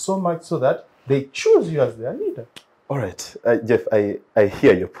people, so much so that they choose you as their leader. All right, Jeff, I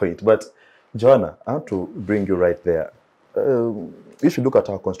hear your point, but Joanna, I want to bring you right there. if you look at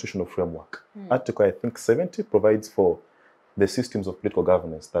our constitutional framework, Article, I think, 70 provides for the systems of political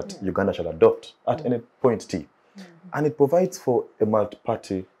governance that Uganda shall adopt at any point T. And it provides for a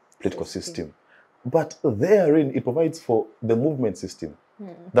multi-party political system. But therein, it provides for the movement system,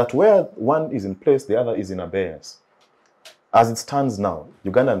 that where one is in place, the other is in abeyance. As it stands now,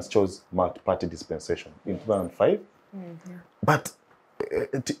 Ugandans chose multi-party dispensation in 2005. But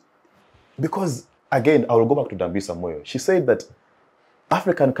because, again, I will go back to Dambisa Moyo. She said that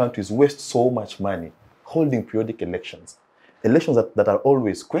African countries waste so much money holding periodic elections. Elections that are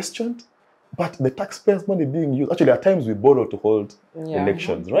always questioned, but the taxpayers' money being used. Actually, at times we borrow to hold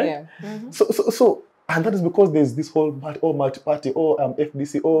elections, right? So, and that is because there's this whole multi-party,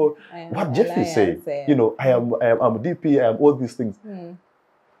 FDC, what Jeff is saying. You know, I'm DP, I am all these things.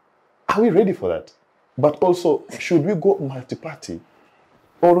 Are we ready for that? But also, should we go multi-party,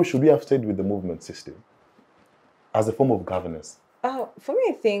 or should we have stayed with the movement system as a form of governance? For me,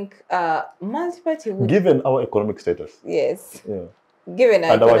 I think multi-party would... Given our economic status. Yes. Yeah. Given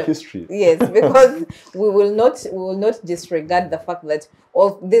our history. Yes, because we will not disregard the fact that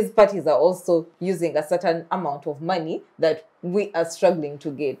all these parties are also using a certain amount of money that we are struggling to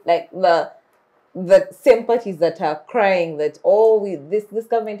get. Like the same parties that are crying that this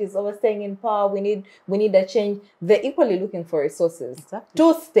government is overstaying in power, we need a change. They're equally looking for resources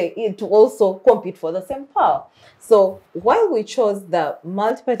to also compete for the same power. So while we chose the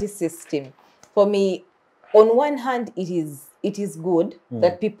multi-party system, for me, on one hand, it is good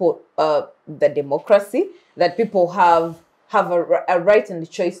that people, the democracy, that people have a right and the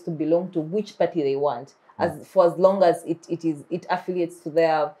choice to belong to which party they want, as long as it affiliates to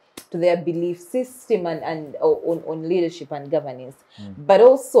their belief system and on leadership and governance. But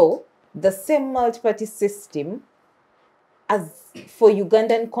also the same multi-party system, as for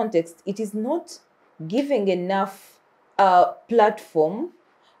Ugandan context, it is not giving enough platform.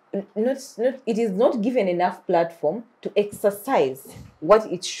 It is not given enough platform to exercise what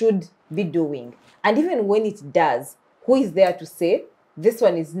it should be doing. And even when it does, who is there to say, this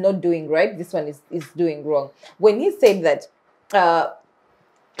one is not doing right, this one is doing wrong? When he said that,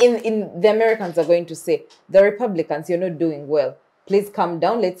 in the Americans are going to say, the Republicans, you're not doing well. Please calm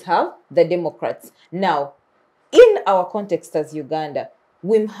down, let's have the Democrats. Now, in our context as Uganda,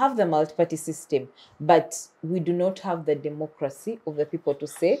 we have the multi-party system, but we do not have the democracy of the people to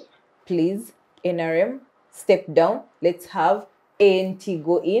say, please, NRM, step down, let's have ANT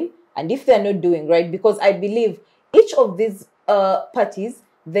go in. And if they're not doing right, because I believe each of these parties,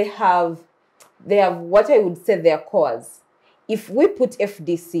 they have what I would say their cause. If we put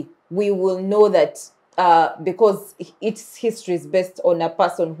FDC, we will know that because its history is based on a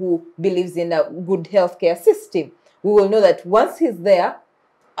person who believes in a good healthcare system, we will know that once he's there,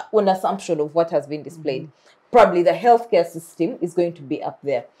 on assumption of what has been displayed, probably the healthcare system is going to be up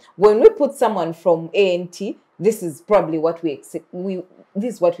there. When we put someone from ANT, this is probably what we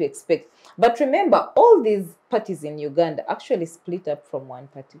expect. But remember, all these parties in Uganda actually split up from one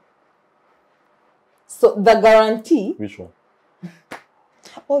party. So the guarantee... Which one?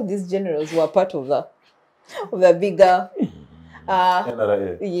 All these generals were part of the bigger...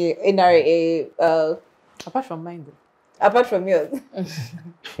 NRA. Yeah, NRA... Apart from mine, though. Apart from yours.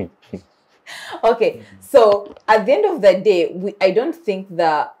 Okay, so at the end of the day, I don't think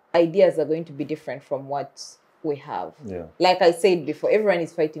the ideas are going to be different from what we have. Yeah. Like I said before, everyone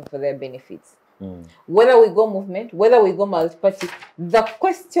is fighting for their benefits. Whether we go movement, whether we go multi-party, the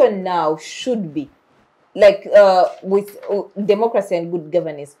question now should be, like with democracy and good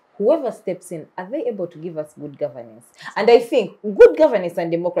governance, whoever steps in, are they able to give us good governance? And I think good governance and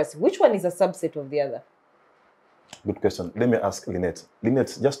democracy, which one is a subset of the other? Good question. Let me ask Lynnet.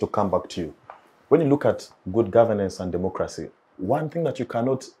 Lynnet, just to come back to you. When you look at good governance and democracy, one thing that you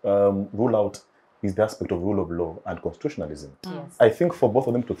cannot rule out is the aspect of rule of law and constitutionalism. Yes. I think for both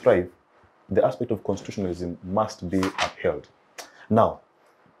of them to thrive, the aspect of constitutionalism must be upheld. Now,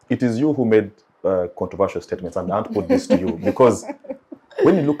 it is you who made controversial statements, and I want to put this to you, because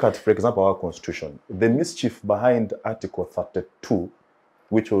when you look at, for example, our constitution, the mischief behind Article 32,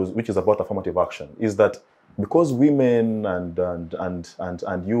 which is about affirmative action, is that because women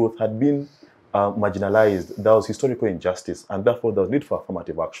and youth had been marginalized, there was historical injustice, and therefore there was need for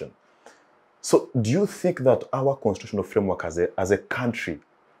affirmative action. So do you think that our constitutional framework as a country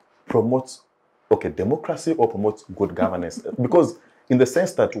promotes democracy or promotes good governance? Because in the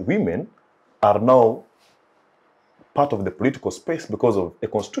sense that women are now part of the political space because of a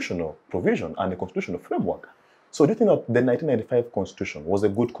constitutional provision and a constitutional framework. So do you think that the 1995 constitution was a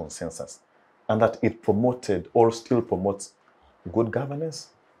good consensus, and that it promoted or still promotes good governance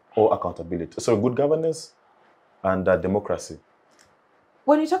or accountability? So good governance and democracy?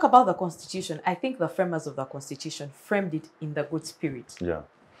 When you talk about the Constitution, I think the framers of the Constitution framed it in the good spirit. Yeah.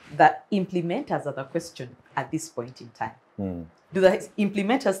 The implementers are the question at this point in time. Mm. Do the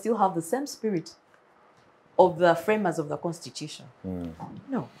implementers still have the same spirit of the framers of the Constitution? Mm.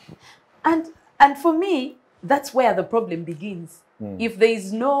 No. And for me, that's where the problem begins. If there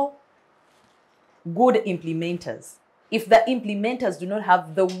is no good implementers, if the implementers do not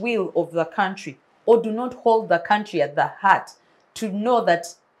have the will of the country or do not hold the country at the heart to know that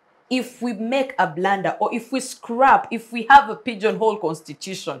if we make a blunder or if we scrap, if we have a pigeonhole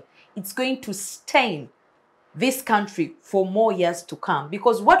constitution, it's going to stain this country for more years to come.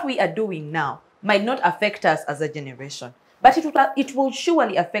 Because what we are doing now might not affect us as a generation, but it will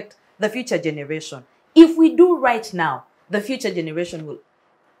surely affect the future generation. If we do right now, the future generation will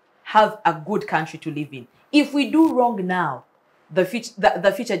have a good country to live in. If we do wrong now, the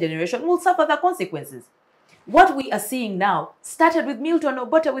future generation will suffer the consequences. What we are seeing now started with Milton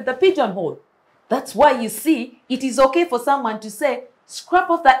Obote with the pigeonhole. That's why you see it is okay for someone to say, scrap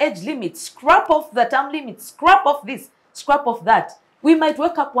off the age limit, scrap off the term limit, scrap off this, scrap off that. We might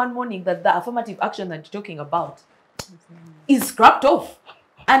wake up one morning that the affirmative action that you're talking about is scrapped off.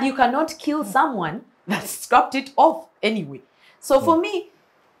 And you cannot kill someone that scrapped it off anyway. So for me,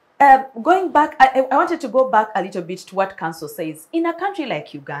 going back, I wanted to go back a little bit to what Council says. In a country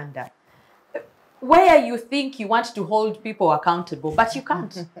like Uganda, where you think you want to hold people accountable, but you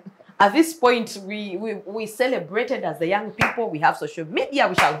can't. At this point, we celebrated as the young people. We have social media.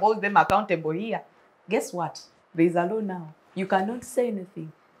 We shall hold them accountable here. Guess what? There is a law now. You cannot say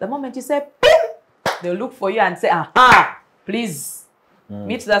anything. The moment you say, pim, they'll look for you and say, aha, please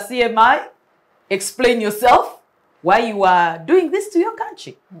meet the CMI, explain yourself, why you are doing this to your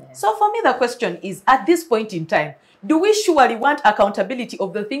country. Yeah. So for me, the question is, at this point in time, do we surely want accountability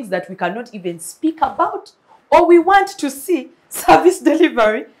of the things that we cannot even speak about? Or we want to see service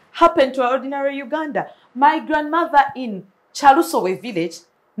delivery happen to ordinary Uganda? My grandmother in Chalusowe village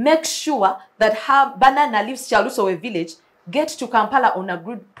makes sure that her banana leaves Chalusowe village get to Kampala on a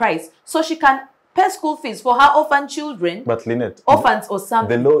good price so she can pay school fees for her orphan children. But Lynnet, orphans or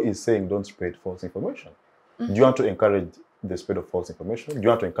something. The law is saying don't spread false information. Do you want to encourage the spread of false information? Do you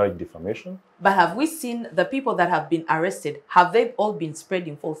want to encourage defamation? But have we seen the people that have been arrested? Have they all been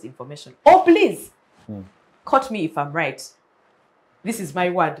spreading false information? Oh, please, quote me if I'm right. This is my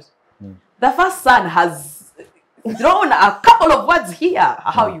word. The first son has thrown a couple of words here,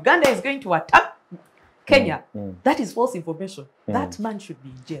 how Uganda is going to attack Kenya. That is false information. That man should be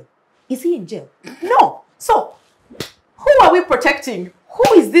in jail. Is he in jail? No. So, who are we protecting?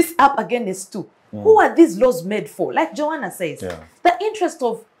 Who is this up against to? Who are these laws made for? Like Joanna says, the interest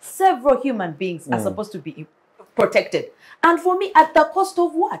of several human beings are supposed to be protected. And for me, at the cost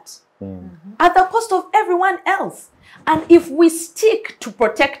of what? At the cost of everyone else. And if we stick to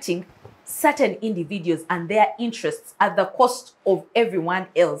protecting certain individuals and their interests at the cost of everyone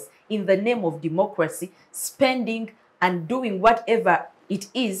else in the name of democracy, spending and doing whatever it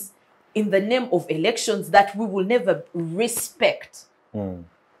is in the name of elections that we will never respect,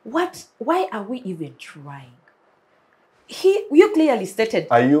 why are we even trying? You clearly stated.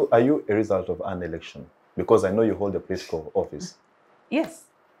 Are you a result of an election? Because I know you hold a political office. Yes.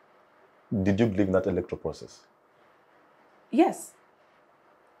 Did you believe in that electoral process? Yes.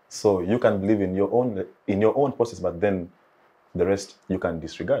 So you can believe in your own process, but then the rest you can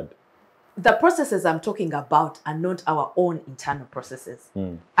disregard. The processes I'm talking about are not our own internal processes.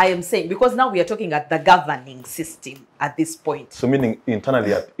 I am saying, because now we are talking at the governing system at this point. So meaning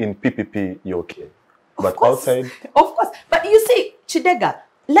internally in PPP, you're okay. But outside? Of course. But you see, Kidega,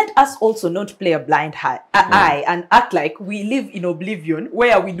 let us also not play a blind eye and act like we live in oblivion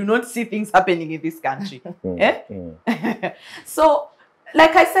where we do not see things happening in this country. So,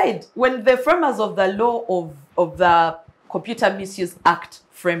 like I said, when the framers of the law of the Computer Misuse Act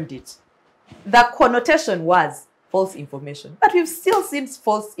framed it, the connotation was false information. But we've still seen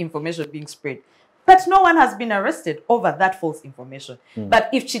false information being spread. But no one has been arrested over that false information. But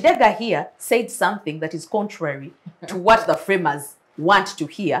if Kidega here said something that is contrary to what the framers want to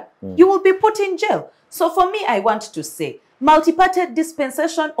hear, you will be put in jail. So for me, I want to say, multi-party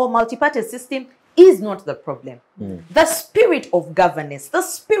dispensation or multi-party system is not the problem. The spirit of governance, the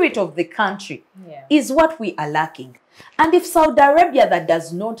spirit of the country is what we are lacking. And if Saudi Arabia that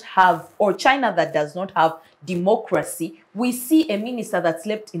does not have, or China that does not have democracy, we see a minister that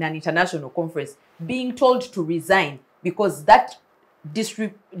slept in an international conference being told to resign because that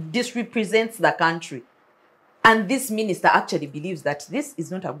disrepresents the country. And this minister actually believes that this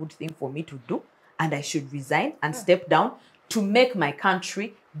is not a good thing for me to do and I should resign and step down to make my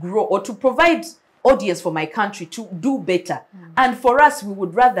country grow or to provide audience for my country to do better. And for us, we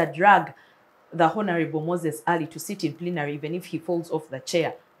would rather drag the Honorable Moses Ali to sit in plenary, even if he falls off the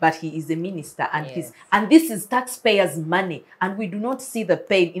chair. But he is a minister, and and this is taxpayers' money, and we do not see the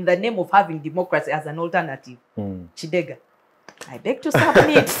pain in the name of having democracy as an alternative. Kidega, I beg to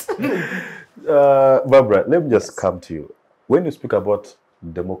submit. Barbara, let me just come to you. When you speak about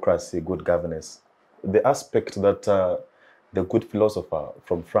democracy, good governance, the aspect that the good philosopher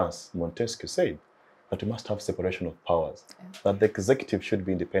from France, Montesquieu, said that we must have separation of powers, that the executive should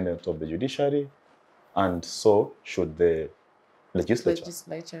be independent of the judiciary, and so should the legislatures.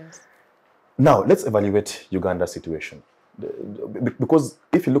 Now, let's evaluate Uganda's situation. Because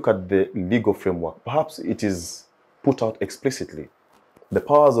if you look at the legal framework, perhaps it is put out explicitly. The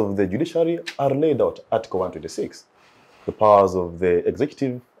powers of the judiciary are laid out, Article 126. The powers of the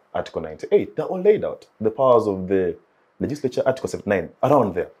executive, Article 98, they're all laid out. The powers of the legislature, Article 79,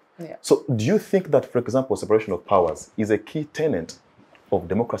 around there. Yeah. So do you think that, for example, separation of powers is a key tenet of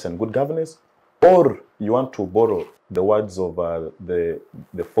democracy and good governance? Or you want to borrow the words of the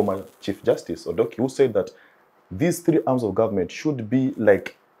former Chief Justice, Odoki, who said that these three arms of government should be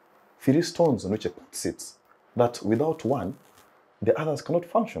like three stones on which a pot sits, that without one, the others cannot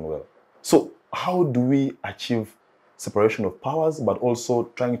function well. So how do we achieve separation of powers, but also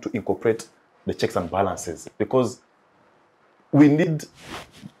trying to incorporate the checks and balances? Because we need,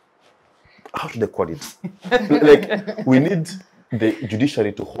 how do they call it? Like, we need the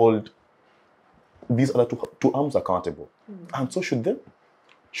judiciary to hold these other two arms accountable. And so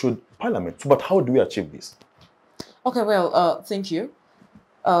should Parliament. But how do we achieve this? Okay, well, thank you.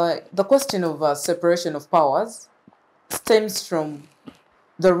 The question of separation of powers stems from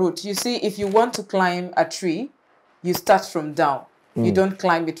the root. You see, if you want to climb a tree, you start from down. You don't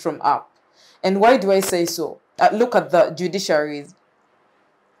climb it from up. And why do I say so? Look at the judiciaries.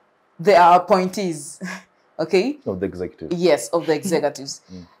 They are appointees, okay? Of the executive. Yes, of the executives.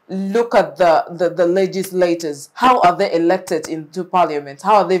 Look at the legislators. How are they elected into parliament?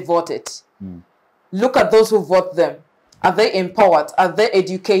 How are they voted? Look at those who vote them. Are they empowered? Are they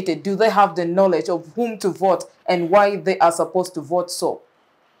educated? Do they have the knowledge of whom to vote and why they are supposed to vote so?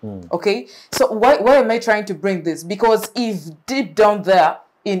 Okay, so why am I trying to bring this? Because if deep down there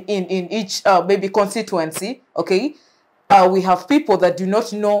in each maybe constituency, okay, we have people that do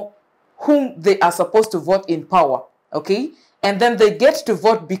not know whom they are supposed to vote in power, okay, and then they get to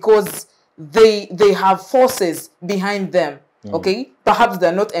vote because they have forces behind them. Okay, perhaps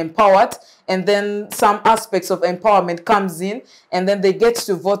they're not empowered, and then some aspects of empowerment comes in, and then they get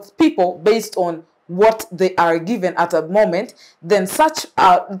to vote people based on what they are given at a moment. Then such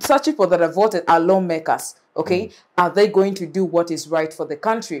people that are voted are lawmakers. Okay, are they going to do what is right for the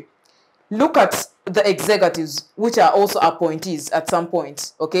country? Look at the executives, which are also appointees at some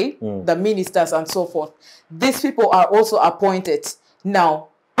point. Okay, the ministers and so forth. These people are also appointed. Now,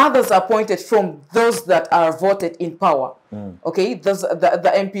 others are appointed from those that are voted in power. Okay, those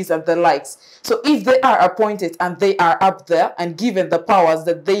the MPs and the likes. So if they are appointed and they are up there and given the powers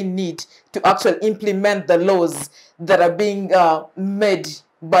that they need to actually implement the laws that are being made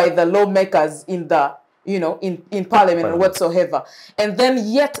by the lawmakers in the in parliament or whatsoever, and then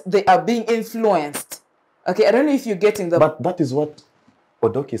yet they are being influenced. Okay, I don't know if you're getting the. But that is what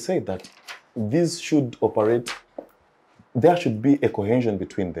Odoki said, that these should operate. There should be a cohesion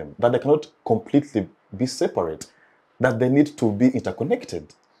between them, that they cannot completely be separate, that they need to be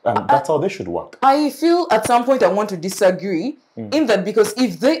interconnected. And that's how they should work. I feel at some point I want to disagree in that, because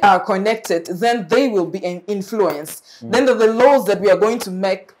if they are connected, then they will be influenced. Then the laws that we are going to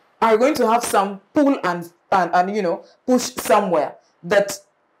make are going to have some pull and push somewhere, that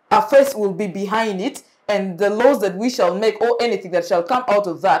our face will be behind it, and the laws that we shall make or anything that shall come out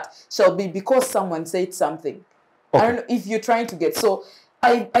of that shall be because someone said something. Okay. I don't know if you're trying to get. So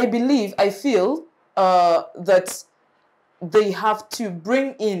I feel that they have to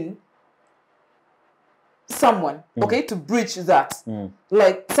bring in someone, okay, to bridge that.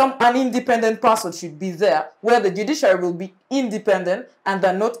 Like an independent person should be there, where the judiciary will be independent and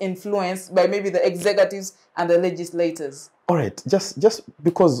they're not influenced by maybe the executives and the legislators. All right, just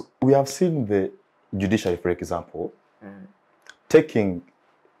because we have seen the judiciary, for example, taking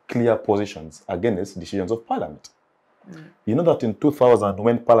clear positions against decisions of parliament. You know that in 2000,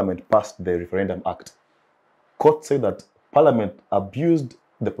 when Parliament passed the Referendum Act, court said that Parliament abused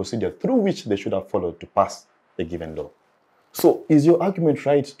the procedure through which they should have followed to pass a given law. So is your argument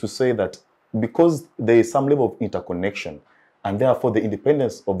right to say that because there is some level of interconnection and therefore the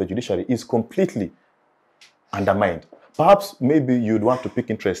independence of the judiciary is completely undermined? Perhaps maybe you'd want to pick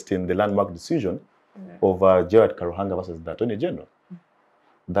interest in the landmark decision of Gerard Karuhanga versus the Attorney General.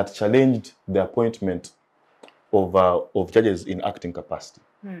 that challenged the appointment of judges in acting capacity.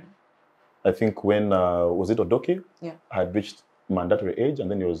 I think when, was it Odoke? Yeah. Had reached mandatory age and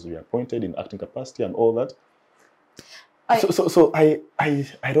then he was reappointed in acting capacity and all that. So I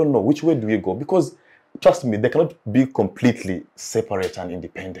don't know, which way do we go? Because trust me, they cannot be completely separate and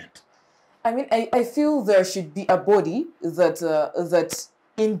independent. I mean, I feel there should be a body that that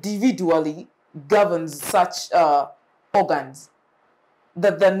individually governs such organs,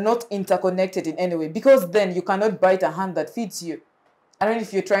 that they're not interconnected in any way, because then you cannot bite a hand that feeds you. I don't know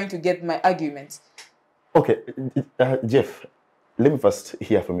if you're trying to get my argument. Okay, Jeff, let me first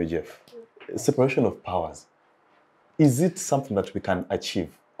hear from you, Jeff. Separation of powers. Is it something that we can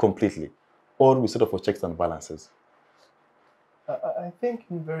achieve completely, or we set up for checks and balances? I think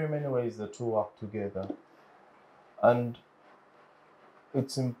in very many ways the two work together. And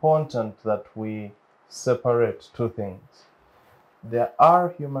it's important that we separate two things. There are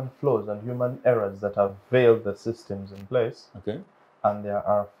human flaws and human errors that have veiled the systems in place. Okay. And there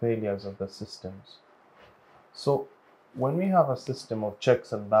are failures of the systems. So when we have a system of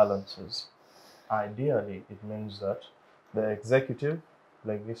checks and balances, ideally it means that the executive,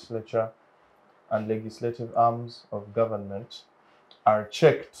 legislature, and legislative arms of government are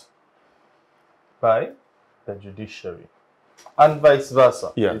checked by the judiciary, and vice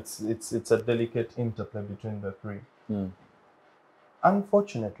versa. Yeah. It's a delicate interplay between the three.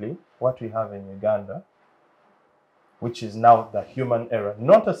 Unfortunately, what we have in Uganda, which is now the human error,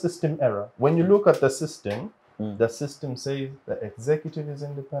 not a system error. When you look at the system says the executive is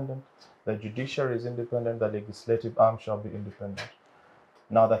independent, the judiciary is independent, the legislative arm shall be independent.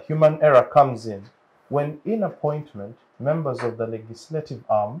 Now the human error comes in when in appointment, members of the legislative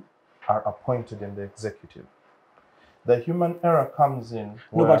arm are appointed in the executive. The human error comes in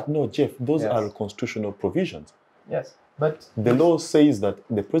where, No, Jeff, those Yes. are constitutional provisions. Yes, but The law says that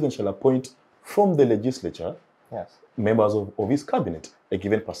the president shall appoint from the legislature yes, members of his cabinet, a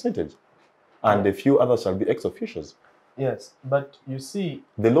given percentage, and a few others shall be ex officios. yes, but you see,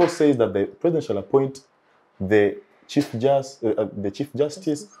 The law says that the president shall appoint the chief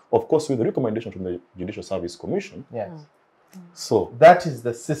justice, of course, with the recommendation from the Judicial Service Commission. yes, So that is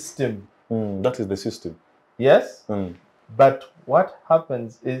the system. that is the system. Yes, Mm. but what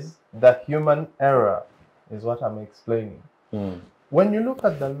happens is the human error is what I'm explaining. When you look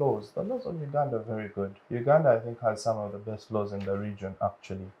at the laws of Uganda are very good. Uganda, I think, has some of the best laws in the region,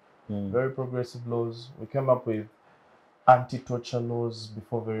 actually. Very progressive laws. We came up with anti-torture laws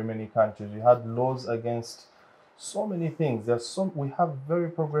before very many countries. We had laws against so many things. We have very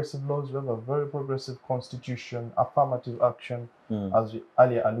progressive laws. We have a very progressive constitution, affirmative action, as we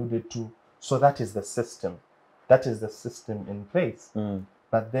earlier alluded to. So that is the system. That is the system in place.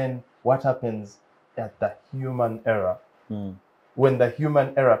 But then what happens at the human error? When the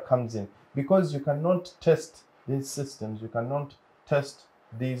human error comes in, because you cannot test these systems, you cannot test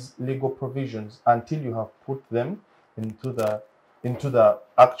these legal provisions until you have put them into the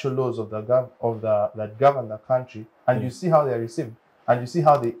actual laws of that govern the country, and you see how they are received, and you see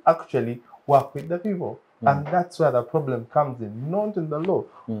how they actually work with the people. And that's where the problem comes in, not in the law.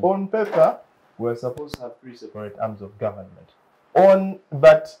 On paper, we're supposed to have three separate arms of government.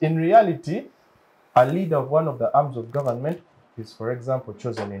 But in reality, a leader of one of the arms of government is, for example,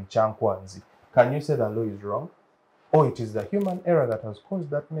 chosen in Chankwanzi. Can you say the law is wrong? Or it is the human error that has caused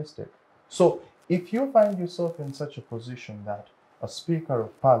that mistake? So if you find yourself in such a position that a Speaker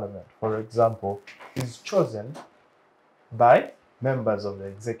of Parliament, for example, is chosen by members of the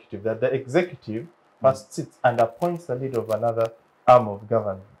executive, that the executive first sits and appoints the leader of another arm of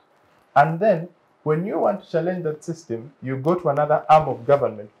government. And then when you want to challenge that system, you go to another arm of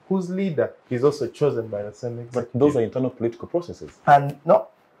government whose leader is also chosen by the same executive. But those are internal political processes. And no,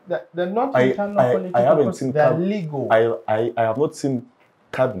 they're not internal political processes, they're legal. I have not seen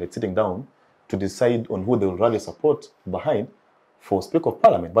cabinet sitting down to decide on who they will rally support behind for Speaker of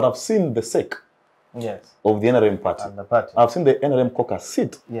Parliament. But I've seen the SEC of the NRM party. And the party. I've seen the NRM caucus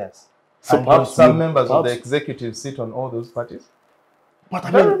sit. Yes. So and perhaps some members of the executive sit on all those parties. But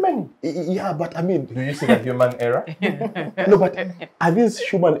Very many. Yeah, but I mean, do you see the human error? No, but are these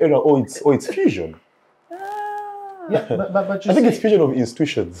human error or it's fusion? Yeah, but you I think see, it's fusion of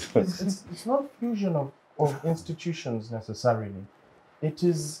institutions. it's not fusion of institutions necessarily. It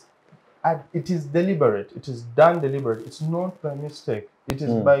is deliberate. It is done deliberately. It's not by mistake. It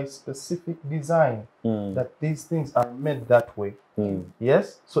is by specific design that these things are made that way.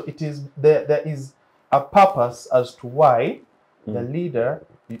 Yes. So it is there is a purpose as to why the leader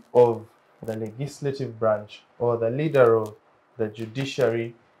of the legislative branch or the leader of the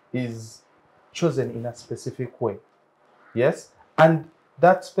judiciary is chosen in a specific way. Yes. And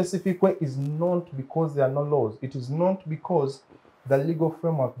That specific way is not because there are no laws. It is not because the legal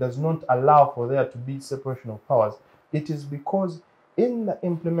framework does not allow for there to be separation of powers. It is because in the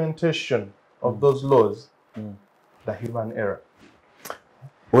implementation of those laws, the human error.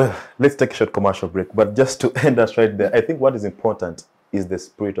 Well, let's take a short commercial break. But just to end us right there, I think what is important is the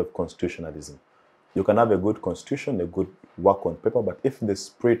spirit of constitutionalism. You can have a good constitution, a good work on paper, but if the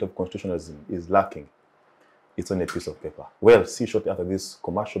spirit of constitutionalism is lacking, it's on a piece of paper. Well, see you shortly after this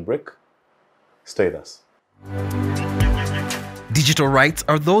commercial break. Stay with us. Digital rights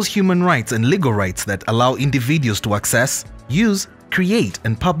are those human rights and legal rights that allow individuals to access, use, create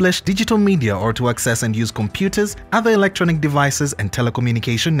and publish digital media or to access and use computers, other electronic devices and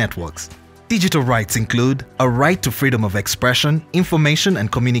telecommunication networks. Digital rights include a right to freedom of expression, information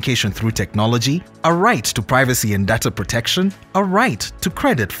and communication through technology, a right to privacy and data protection, a right to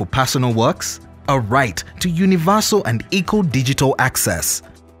credit for personal works, a right to universal and equal digital access,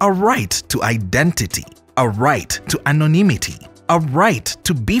 a right to identity, a right to anonymity, a right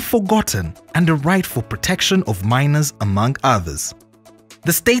to be forgotten, and a right for protection of minors, among others.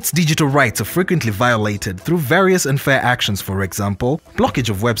 The state's digital rights are frequently violated through various unfair actions, for example, blockage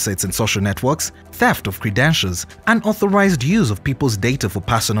of websites and social networks, theft of credentials, unauthorized use of people's data for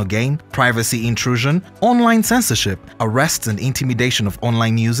personal gain, privacy intrusion, online censorship, arrests and intimidation of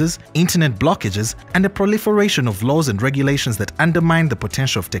online users, internet blockages, and the proliferation of laws and regulations that undermine the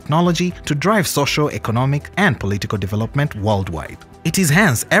potential of technology to drive social, economic, and political development worldwide. It is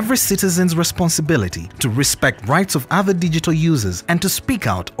hence every citizen's responsibility to respect rights of other digital users and to speak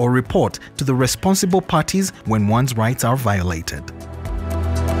out or report to the responsible parties when one's rights are violated.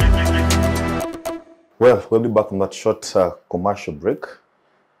 Well, we'll be back from that short commercial break.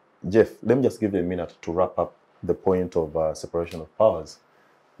 Jeff, let me just give you a minute to wrap up the point of separation of powers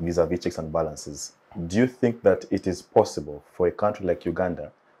vis-a-vis checks and balances. Do you think that it is possible for a country like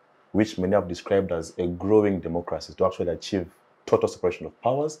Uganda, which many have described as a growing democracy, to actually achieve total separation of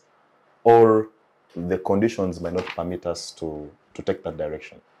powers, or the conditions might not permit us to take that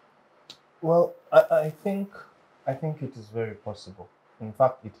direction? Well, I think it is very possible. In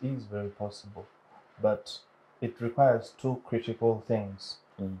fact, it is very possible. But it requires two critical things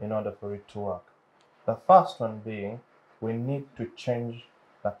in order for it to work. The first one being, we need to change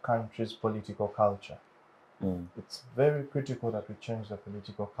the country's political culture. It's very critical that we change the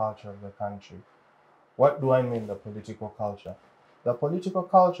political culture of the country. What do I mean, the political culture? The political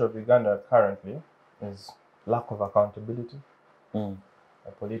culture of Uganda currently is lack of accountability.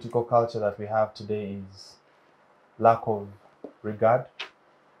 The political culture that we have today is lack of regard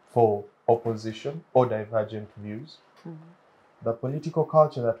for opposition or divergent views. The political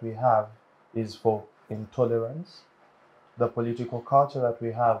culture that we have is for intolerance. The political culture that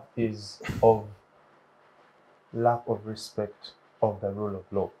we have is of lack of respect of the rule of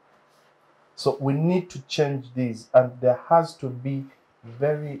law. So we need to change these, and there has to be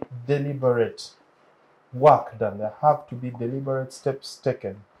very deliberate work done. There have to be deliberate steps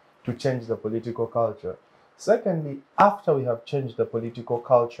taken to change the political culture. Secondly, after we have changed the political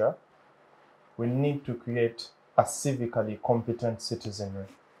culture, we need to create a civically competent citizenry.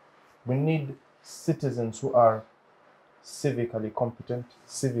 We need citizens who are civically competent,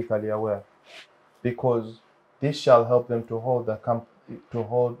 civically aware, because this shall help them to hold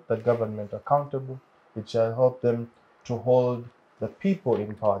the government accountable. It shall help them to hold the people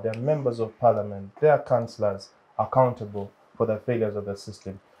in power, their members of parliament, their councillors accountable for the failures of the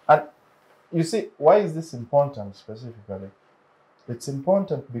system. And you see, why is this important specifically? It's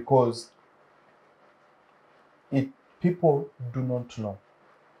important because people do not know.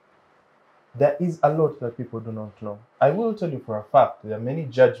 There is a lot that people do not know. I will tell you for a fact, there are many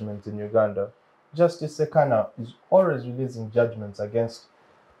judgments in Uganda. Justice Sekana is always releasing judgments against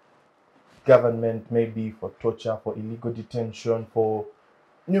government, maybe for torture, for illegal detention, for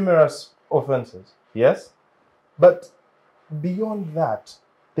numerous offenses. Yes? But beyond that,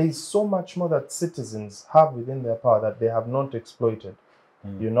 there is so much more that citizens have within their power that they have not exploited.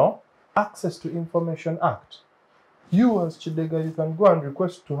 You know? Access to Information Act. You as Kidega, you can go and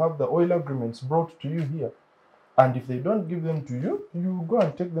request to have the oil agreements brought to you here. And if they don't give them to you, you go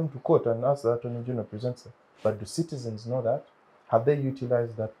and take them to court and ask the Attorney General presents them. But do citizens know that? Have they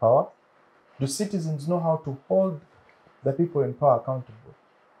utilized that power? Do citizens know how to hold the people in power accountable?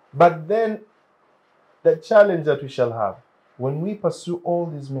 But then the challenge that we shall have, when we pursue all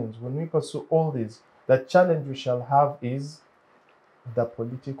these means, when we pursue all these, the challenge we shall have is the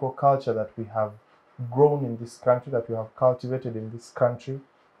political culture that we have grown in this country, that we have cultivated in this country,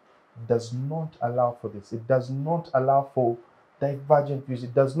 does not allow for this. It does not allow for divergent views.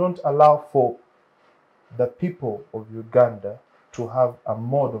 It does not allow for the people of Uganda to have a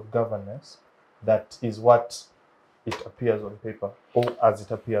mode of governance that is what it appears on paper, or as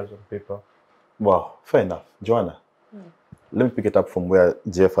it appears on paper. Wow, fair enough. Joanna, let me pick it up from where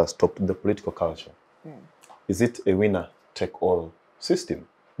Jeff has stopped, the political culture. Is it a winner-take-all system?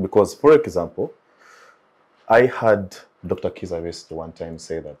 Because, for example, I heard Dr. Kizza Besigye one time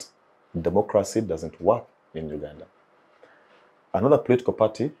say that democracy doesn't work in Uganda. Another political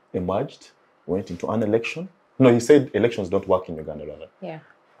party emerged, went into an election. No, he said elections don't work in Uganda, rather. Yeah.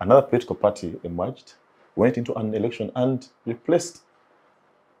 Another political party emerged, went into an election and replaced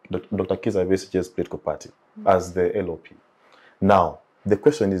Dr. Kizza Besigye's political party as the LOP. Now, the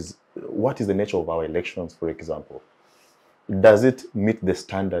question is, what is the nature of our elections, for example? Does it meet the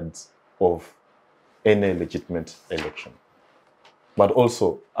standards of any legitimate election? But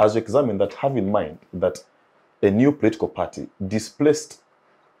also, as you examine that, have in mind that a new political party displaced,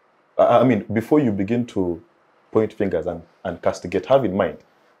 I mean, before you begin to point fingers and castigate, have in mind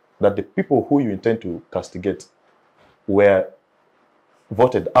that the people who you intend to castigate were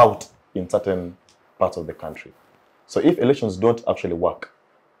voted out in certain parts of the country. So if elections don't actually work,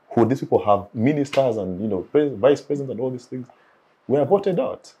 who these people have ministers and, you know, vice presidents and all these things were voted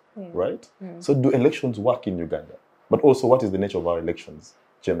out, right? So do elections work in Uganda? But also, what is the nature of our elections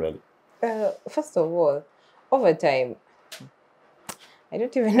generally? First of all, over time, I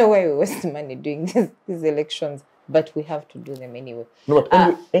don't even know why we waste money doing these elections, but we have to do them anyway. No,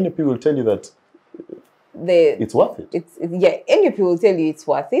 but NUP will tell you that it's worth it. Yeah, NUP will tell you it's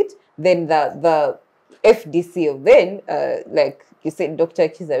worth it. Then the FDC of then, like you said, Dr.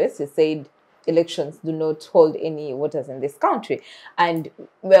 Kizza Besigye said, elections do not hold any waters in this country. And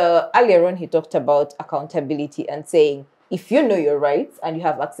earlier on, he talked about accountability and saying, if you know your rights and you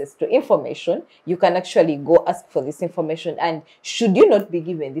have access to information, you can actually go ask for this information. And should you not be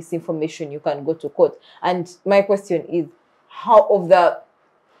given this information, you can go to court. And my question is, how of the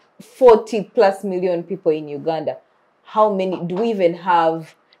 40+ million people in Uganda, how many do we even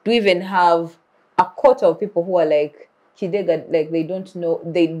have? Do we even have a quarter of people who are like Kidega, like they don't know,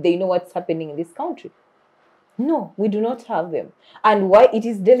 they know what's happening in this country? No, we do not have them. And why? It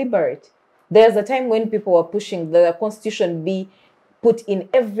is deliberate. There's a time when people were pushing that the constitution be put in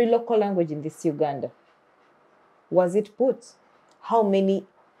every local language in this Uganda. Was it put? How many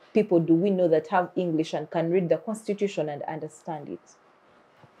people do we know that have English and can read the constitution and understand it?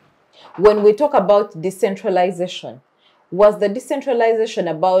 When we talk about decentralization, was the decentralization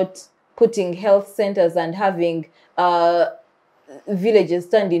about putting health centers and having villages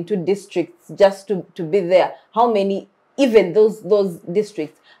turned into districts just to be there? How many, even those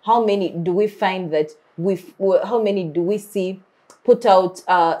districts, how many do we find that how many do we see put out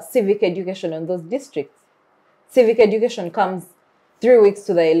civic education on those districts? Civic education comes 3 weeks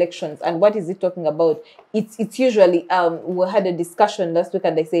to the elections, and what is it talking about? It's usually, we had a discussion last week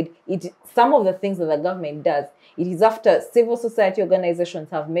and I said, some of the things that the government does, it is after civil society organizations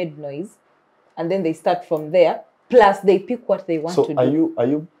have made noise, and then they start from there, plus they pick what they want to do. So are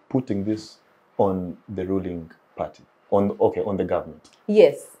you putting this on the ruling party, on the government?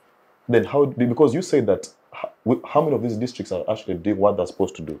 Yes. Then how, because you say that how many of these districts are actually doing what they're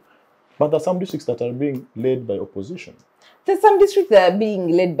supposed to do? But there are some districts that are being led by opposition. There's some districts that are being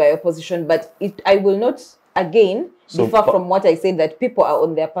led by opposition, but I will not, again, differ from what I said, that people are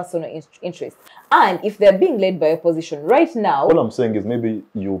on their personal interests. And if they're being led by opposition right now... All I'm saying is maybe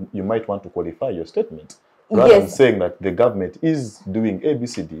you might want to qualify your statement. Rather than saying that the government is doing A, B,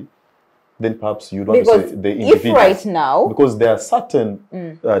 C, D, then perhaps you don't say the individuals. If right now... Because there are certain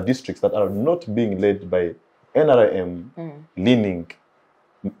districts that are not being led by NRM, leaning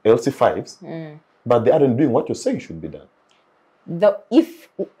LC5s, but they aren't doing what you're saying should be done. If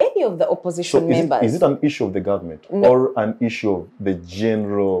any of the opposition members... Is it an issue of the government or an issue of the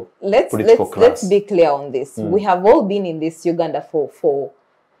general political class? Let's be clear on this. We have all been in this Uganda for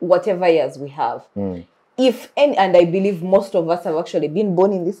whatever years we have. If any, and I believe most of us have actually been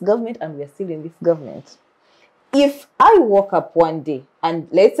born in this government and we are still in this government. If I woke up one day and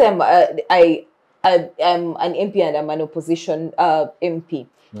let's say I'm an MP and I'm an opposition MP,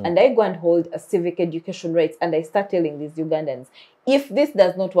 and I go and hold a civic education rights and I start telling these Ugandans, if this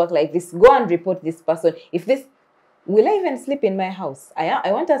does not work like this, go and report this person. If this, will I even sleep in my house?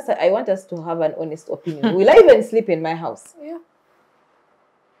 I want us to have an honest opinion. Will I even sleep in my house? Yeah.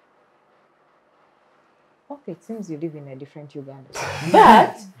 Okay, it seems you live in a different Uganda.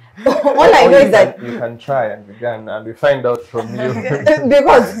 But all I know is that you can try and begin, and we find out from you.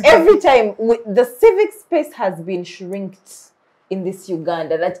 Because every time the civic space has been shrinked in this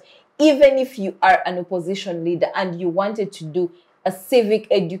Uganda, that even if you are an opposition leader and you wanted to do a civic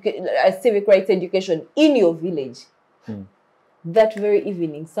rights education in your village, that very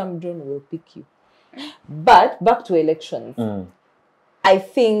evening, some drone will pick you. But back to elections, I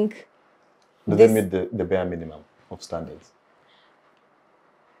think do they meet the bare minimum of standards?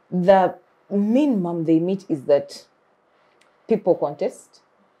 The minimum they meet is that people contest.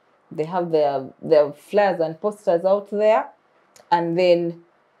 They have their flyers and posters out there. And then,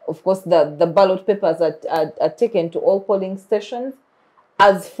 of course, the ballot papers are taken to all polling stations.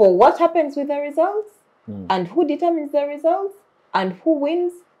 As for what happens with the results and who determines the results and who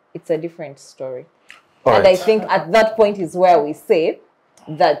wins, it's a different story. And I think at that point is where we say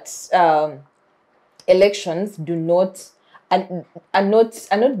that elections do not are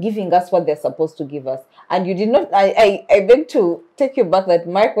not giving us what they're supposed to give us. And you did not. I beg to take you back that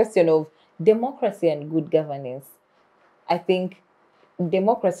my question of democracy and good governance. I think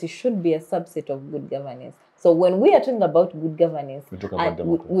democracy should be a subset of good governance. So when we are talking about good governance,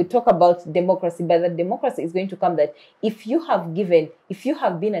 we talk about democracy, but that democracy is going to come that if you have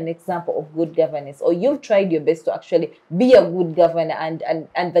been an example of good governance, or you've tried your best to actually be a good governor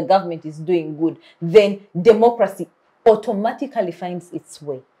and the government is doing good, then democracy automatically finds its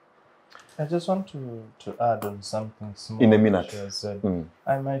way. I just want to add on something small. In a minute.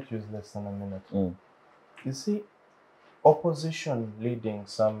 I might use less than a minute. You see, opposition leading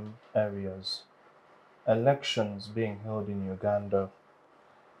some areas, elections being held in Uganda,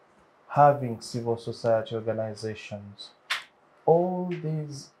 having civil society organizations, all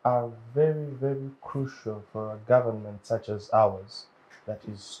these are very, very crucial for a government such as ours that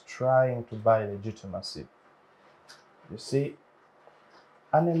is trying to buy legitimacy. You see,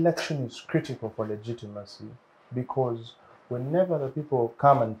 an election is critical for legitimacy because whenever the people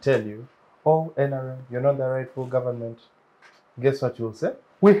come and tell you, oh, NRM, you're not the rightful government, guess what you'll say?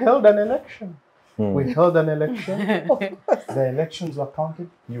 We held an election. We held an election. The elections were counted.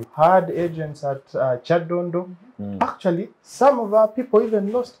 You had agents at Chadondo. Actually, some of our people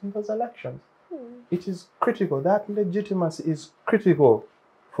even lost in those elections. It is critical. That legitimacy is critical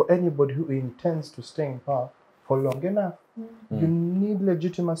for anybody who intends to stay in power for long enough. You need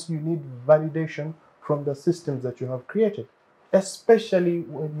legitimacy. You need validation from the systems that you have created, especially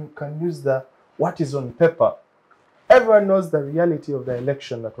when you can use what is on paper. Everyone knows the reality of the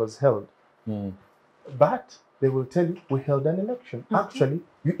election that was held. But they will tell you, we held an election. Actually,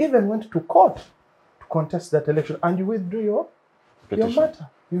 you even went to court to contest that election and you withdrew your matter.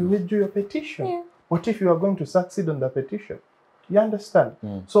 You withdrew your petition. What if you are going to succeed on the petition? You understand?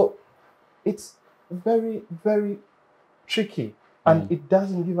 So it's very, very tricky. And it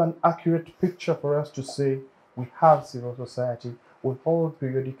doesn't give an accurate picture for us to say we have civil society, we hold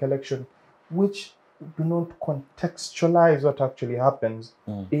periodic election, which do not contextualize what actually happens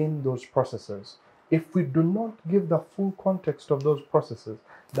in those processes. If we do not give the full context of those processes,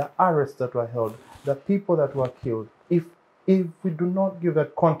 the arrests that were held, the people that were killed, if we do not give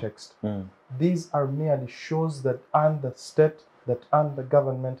that context, these are merely shows that earn the state, that earn the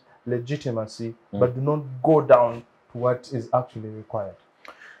government legitimacy, but do not go down to what is actually required.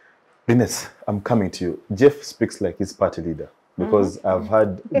 Lynnet, I'm coming to you. Jeff speaks like his party leader. Because I've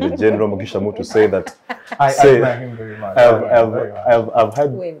heard the General Mugisha Muntu say that. I admire him very much. I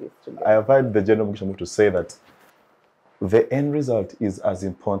have heard the General Mugisha Muntu say that the end result is as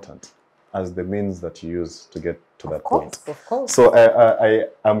important as the means that you use to get to that point. Of course. So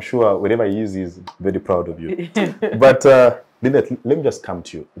I'm sure whatever he is, he's very proud of you. But Lynnet, let me just come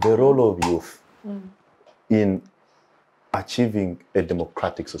to you. The role of youth in achieving a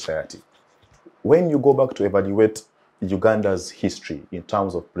democratic society. When you go back to evaluate Uganda's history in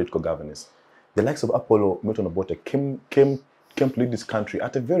terms of political governance, the likes of Apollo Milton Obote came to lead this country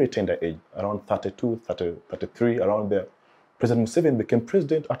at a very tender age, around 32, 33, around there. President Museveni became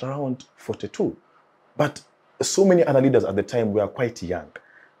president at around 42. But so many other leaders at the time were quite young.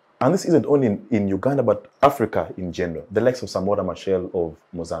 And this isn't only in Uganda, but Africa in general. The likes of Samora Machel of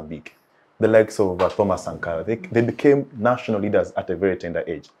Mozambique, the likes of Thomas Sankara, they became national leaders at a very tender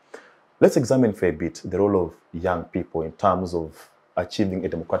age. Let's examine for a bit the role of young people in terms of achieving a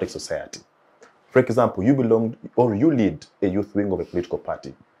democratic society. For example, you belong or you lead a youth wing of a political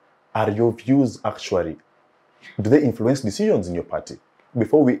party. Are your views actually, do they influence decisions in your party?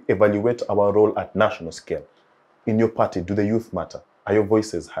 Before we evaluate our role at national scale, in your party, do the youth matter? Are your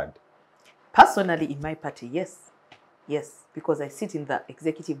voices heard? Personally, in my party, yes. Yes, because I sit in the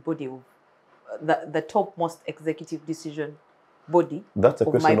executive body of the topmost executive decision body. That's a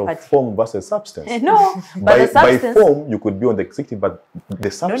question of form versus substance. No, but the substance. By form, you could be on the executive, but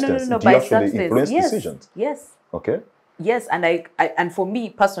the substance, do you actually influence decisions? Yes. Okay. Yes, and for me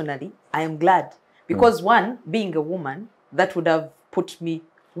personally, I am glad because one, being a woman, that would have put me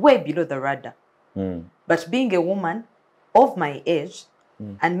way below the radar. But being a woman, of my age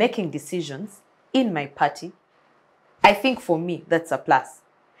and making decisions in my party, I think for me, that's a plus.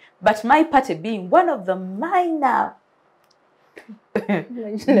 But my party being one of the minor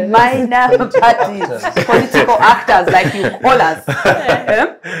parties, political actors, like you call us,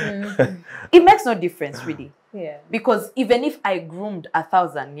 it makes no difference, really. Yeah. Because even if I groomed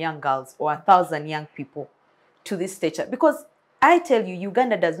 1,000 young girls or 1,000 young people to this stature, because I tell you,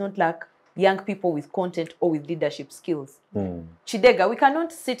 Uganda does not lack young people with content or with leadership skills. Kidega, we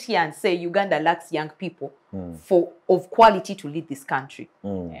cannot sit here and say Uganda lacks young people of quality to lead this country.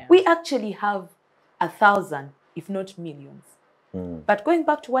 Yeah. We actually have 1,000, if not millions. But going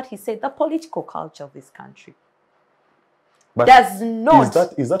back to what he said, the political culture of this country does not...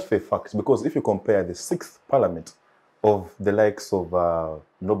 Is that fair fact? Because if you compare the 6th parliament of the likes of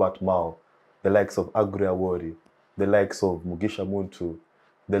Norbert Mao, the likes of Agri Awori, the likes of Mugisha Muntu,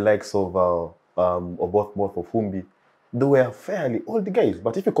 the likes of Oboth Moth of Fumbi, they were fairly old guys.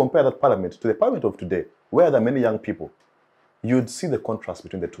 But if you compare that parliament to the parliament of today, where there are many young people, you'd see the contrast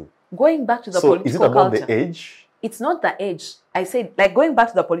between the two. Going back to the So political is it about culture, the age? it's not the age. I said, like, going back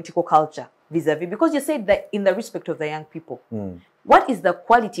to the political culture vis-a-vis, because you said that in the respect of the young people. What is the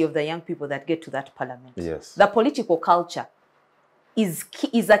quality of the young people that get to that parliament? Yes. The political culture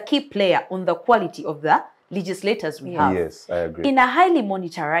is a key player on the quality of the legislators we have. Yes, I agree. In a highly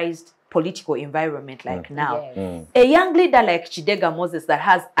monetarized political environment like now, Yes. a young leader like Kidega Moses that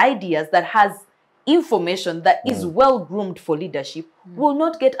has ideas, that has information, that is well-groomed for leadership, will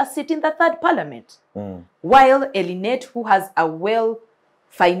not get a seat in the 3rd parliament. While a Lynnet, who has a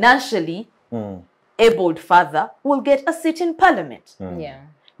financially abled father, will get a seat in parliament. Yeah.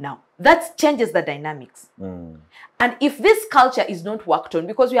 Now, that changes the dynamics. And if this culture is not worked on,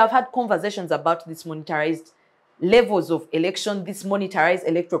 because we have had conversations about this monetarized levels of election, these monetarized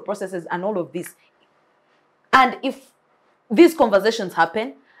electoral processes and all of this, and if these conversations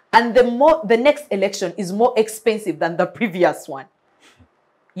happen, and the next election is more expensive than the previous one,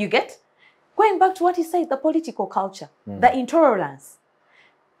 you get? Going back to what he said, the political culture, the intolerance.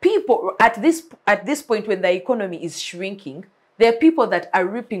 People at this point when the economy is shrinking, there are people that are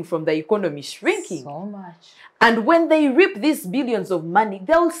reaping from the economy shrinking. So much. And when they reap these billions of money,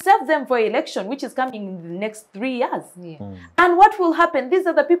 they'll save them for election, which is coming in the next 3 years. Yeah. And what will happen? These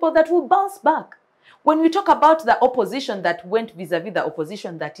are the people that will bounce back. When we talk about the opposition that went vis-a-vis the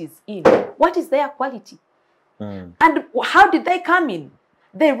opposition that is in, what is their quality? And how did they come in?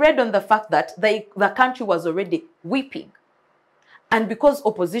 They read on the fact that the country was already weeping. And because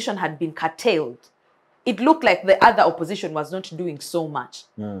opposition had been curtailed, it looked like the other opposition was not doing so much.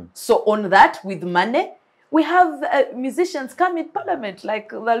 So on that, with money, we have musicians come in parliament,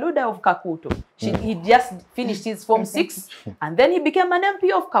 like the leader of Kakuto. He just finished his Form 6, and then he became an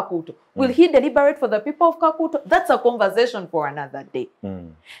MP of Kakuto. Will he deliberate for the people of Kakuto? That's a conversation for another day.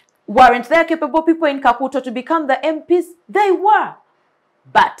 Weren't there capable people in Kakuto to become the MPs? They were.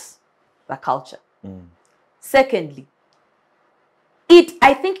 But the culture. Secondly,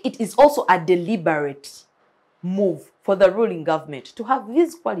 I think it is also a deliberate move for the ruling government to have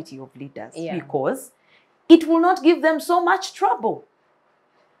this quality of leaders, because it will not give them so much trouble.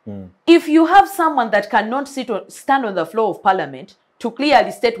 If you have someone that cannot stand on the floor of parliament to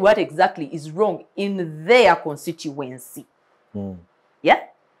clearly state what exactly is wrong in their constituency, yeah,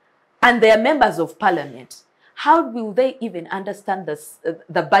 and they are members of parliament, how will they even understand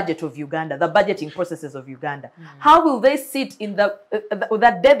the budget of Uganda, the budgeting processes of Uganda? How will they sit in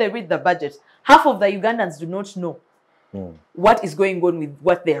that day they read the budget? Half of the Ugandans do not know what is going on with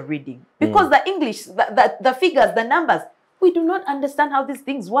what they're reading. Because the English, the figures, the numbers, we do not understand how these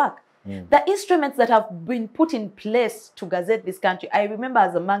things work. The instruments that have been put in place to gazette this country, I remember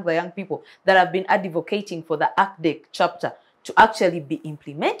as among the young people that have been advocating for the ACDEC chapter to actually be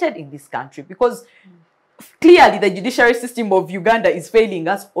implemented in this country, because clearly the judiciary system of Uganda is failing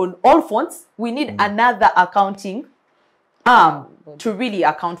us on all fronts. We need another accounting to really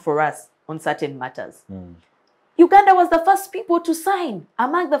account for us on certain matters. Uganda was the first people to sign,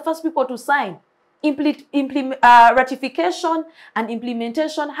 among the first people to sign. Ratification and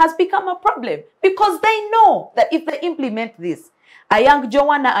implementation has become a problem, because they know that if they implement this, a young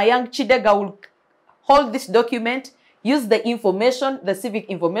Joanna, a young Kidega will hold this document, use the information, the civic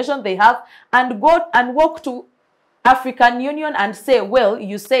information they have, and go and walk to African Union and say, well,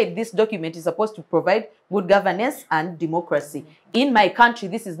 you said this document is supposed to provide good governance and democracy. In my country,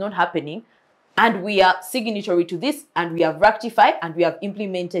 this is not happening, and we are signatory to this, and we have rectified, and we have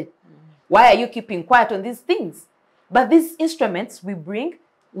implemented. Why are you keeping quiet on these things? But these instruments we bring,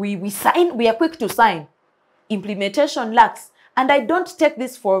 we sign, we are quick to sign. Implementation lacks. And I don't take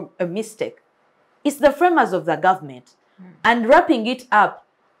this for a mistake. It's the framers of the government And wrapping it up,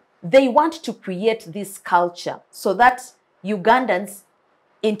 they want to create this culture so that Ugandans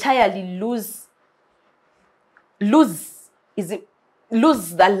entirely lose the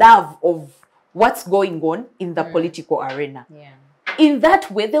love of what's going on in the political arena. Yeah. In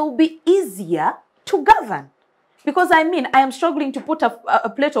that way, they will be easier to govern. Because I mean, I am struggling to put a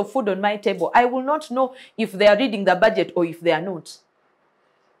plate of food on my table. I will not know if they are reading the budget or if they are not.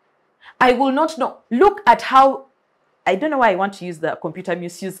 I will not know. Look at how, I don't know why I want to use the Computer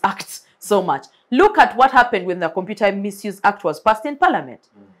Misuse Act so much. Look at what happened when the Computer Misuse Act was passed in Parliament.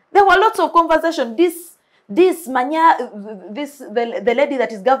 There were lots of conversation. The lady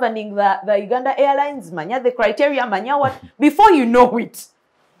that is governing the Uganda Airlines, Manya, the criteria, Manya, what? Before you know it,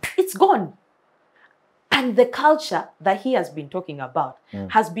 it's gone. And the culture that he has been talking about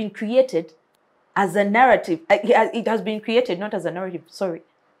has been created as a narrative. It has been created not as a narrative, sorry.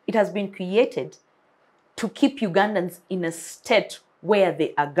 It has been created to keep Ugandans in a state where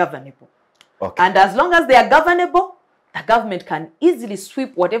they are governable. Okay. And as long as they are governable, the government can easily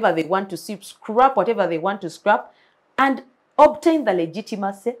sweep whatever they want to sweep, scrap whatever they want to scrap, and obtain the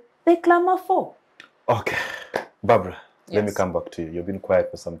legitimacy they clamor for. Okay. Barbara, let me Yes. come back to you. You've been quiet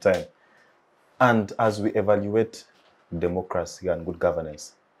for some time. And as we evaluate democracy and good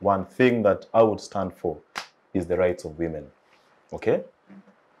governance, one thing that I would stand for is the rights of women. Okay?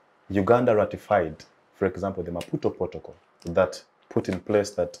 Uganda ratified, for example, the Maputo Protocol that put in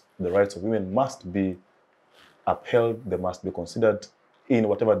place that the rights of women must be upheld, they must be considered in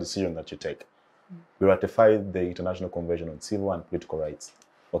whatever decision that you take. We ratified the International Convention on Civil and Political Rights.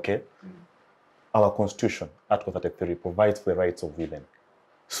 Okay? Our Constitution, Article 33, provides for the rights of women.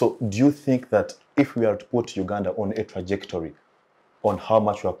 So do you think that if we are to put Uganda on a trajectory on how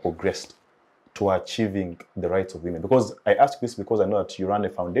much we have progressed to achieving the rights of women? Because I ask this because I know that you run a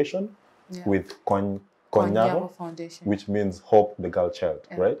foundation with Konyabo Foundation. which means Hope the Girl Child,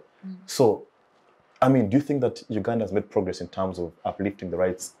 right? So, I mean, do you think that Uganda has made progress in terms of uplifting the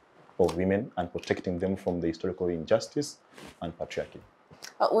rights of women and protecting them from the historical injustice and patriarchy?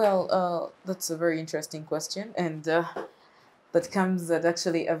 That's a very interesting question, and that comes at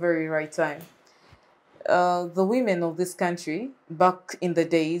actually a very right time. The women of this country, back in the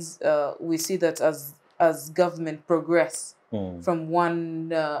days, we see that as government progress from one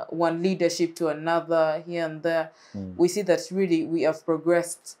leadership to another here and there, we see that really we have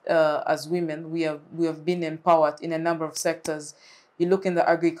progressed as women. We have been empowered in a number of sectors. You look in the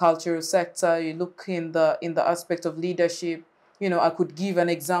agricultural sector, you look in the aspect of leadership. You know, I could give an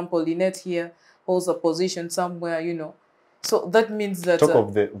example. Lynnet here holds a position somewhere, you know. So that means that Talk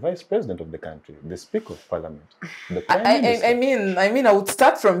of the vice president of the country, the speaker of parliament, the prime minister. I mean, I would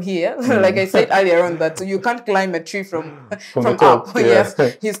start from here, like I said earlier on, that you can't climb a tree from the top, up. yeah.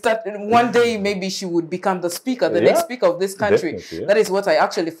 Yes, you start one day. Maybe she would become the speaker, the next speaker of this country. Definitely, yeah. That is what I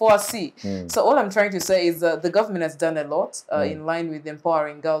actually foresee. So all I'm trying to say is the government has done a lot in line with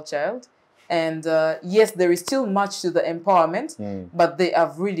empowering girl child. And yes, there is still much to the empowerment, but they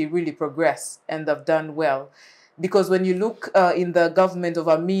have really, really progressed and have done well. Because when you look in the government of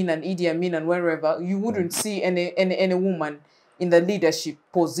Amin and Idi Amin and wherever, you wouldn't see any woman in the leadership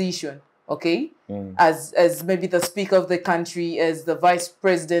position, okay? As maybe the speaker of the country, as the vice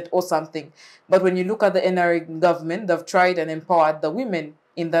president or something. But when you look at the NRA government, they've tried and empowered the women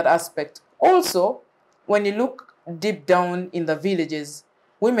in that aspect. Also, when you look deep down in the villages,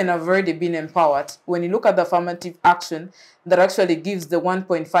 women have already been empowered. When you look at the affirmative action that actually gives the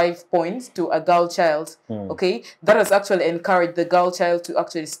 1.5 points to a girl child, okay, that has actually encouraged the girl child to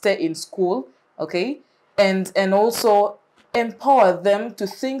actually stay in school, okay, and also empower them to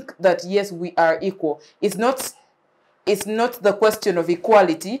think that yes, we are equal. It's not the question of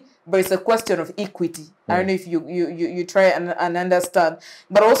equality, but it's a question of equity. I don't know if you try and understand,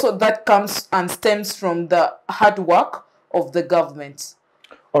 but also that comes and stems from the hard work of the government.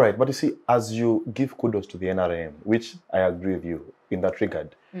 All right, but you see, as you give kudos to the NRM, which I agree with you in that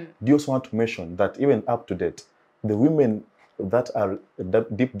regard, do you also want to mention that even up to date, the women that are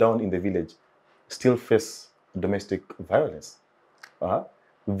deep down in the village still face domestic violence?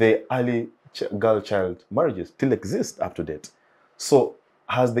 The early girl child marriages still exist up to date. So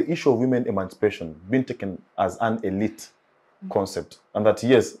has the issue of women emancipation been taken as an elite concept, and that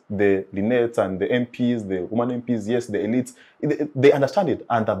yes, the Lynnets and the MPs, the women MPs, yes, the elites, they understand it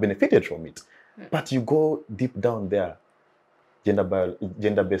and have benefited from it. But you go deep down there,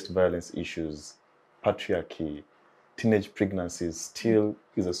 gender-based violence issues, patriarchy, teenage pregnancies still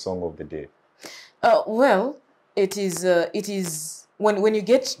is a song of the day. Well, it is when you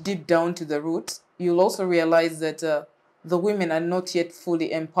get deep down to the roots, you'll also realize that the women are not yet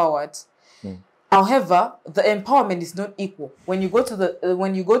fully empowered. However, the empowerment is not equal. When you go to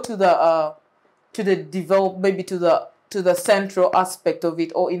the develop, maybe to the central aspect of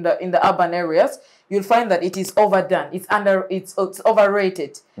it, or in the urban areas, you'll find that it is overdone. It's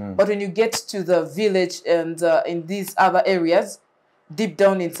overrated. But when you get to the village and in these other areas, deep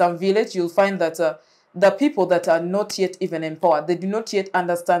down in some village, you'll find that the people that are not yet even empowered, they do not yet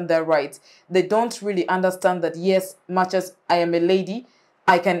understand their rights. They don't really understand that, yes, much as I am a lady,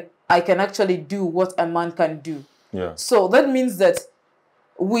 I can actually do what a man can do. Yeah. So that means that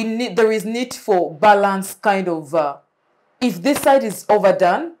there is need for balance, kind of. If this side is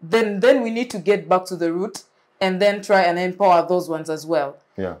overdone, then we need to get back to the root and then try and empower those ones as well.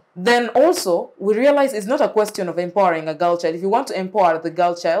 Yeah. Then also, we realize it's not a question of empowering a girl child. If you want to empower the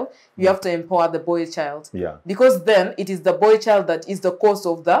girl child, you have to empower the boy child. Yeah. Because then it is the boy child that is the cause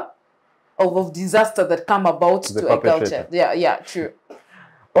of disaster that come about to a girl child. Yeah, true.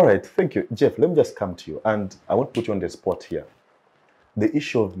 All right, thank you. Jeff, let me just come to you, and I want to put you on the spot here. The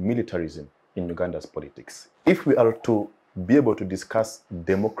issue of militarism in Uganda's politics. If we are to be able to discuss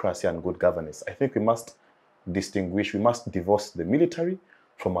democracy and good governance, I think we must divorce the military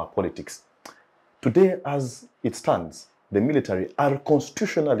from our politics. Today, as it stands, the military are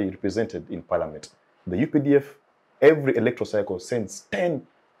constitutionally represented in parliament. The UPDF, every electoral cycle, sends 10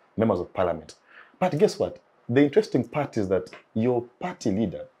 members of parliament. But guess what? The interesting part is that your party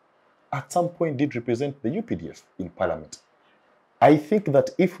leader at some point did represent the UPDF in parliament. I think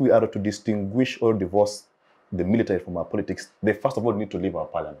that if we are to distinguish or divorce the military from our politics, they first of all need to leave our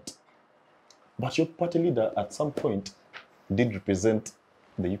parliament. But your party leader at some point did represent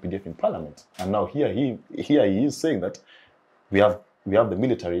the UPDF in parliament. And now here he is saying that we have the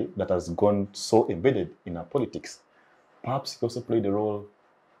military that has gone so embedded in our politics. Perhaps he also played a role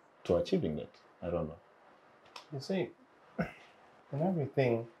to achieving that. I don't know. You see, in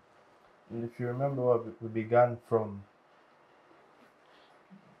everything, if you remember what we began from,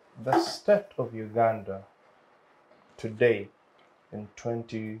 the state of Uganda today in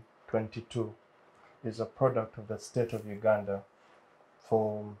 2022 is a product of the state of Uganda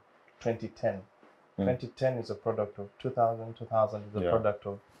from 2010. 2010 is a product of 2000, 2000 is a product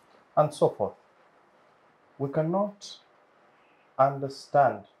of, and so forth. We cannot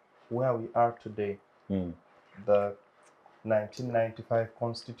understand where we are today, the 1995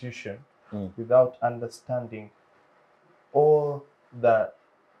 Constitution, without understanding all that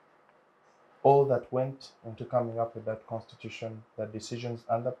went into coming up with that Constitution, the decisions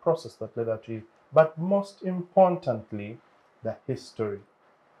and the process that led up to it, but most importantly, the history.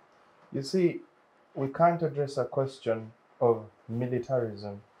 You see, we can't address a question of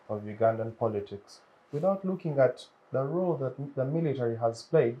militarism of Ugandan politics without looking at the role that the military has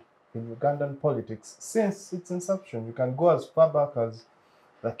played in Ugandan politics since its inception. You can go as far back as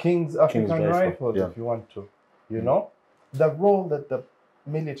the King's African Rifles if you want to. You know, the role that the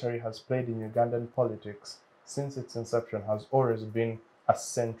military has played in Ugandan politics since its inception has always been a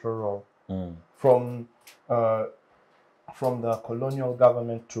central role. From the colonial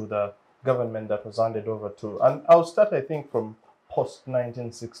government to the government that was handed over to. And I'll start, I think, from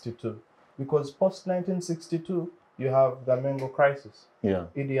post-1962. Because post-1962, you have the Mengo crisis. Yeah.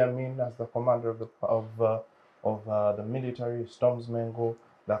 Idi Amin as the commander of the military storms Mengo.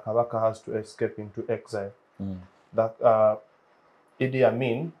 The Kabaka has to escape into exile. Idi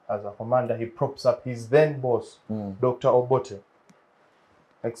Amin, as a commander, he props up his then boss, Dr. Obote,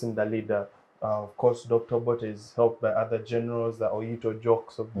 makes him the leader. Of course, Dr. Obote is helped by other generals, the Oito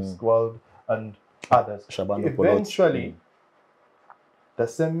Jokes of this world, and others. Eventually, the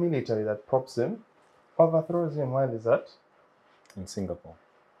same military that props him overthrows him while he's at in Singapore,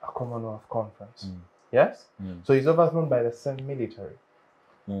 a Commonwealth conference. Yes? So he's overthrown by the same military.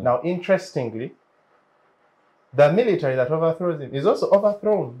 Now, interestingly, the military that overthrows him is also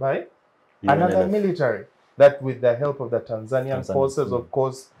overthrown by another military that, with the help of the Tanzanian forces, of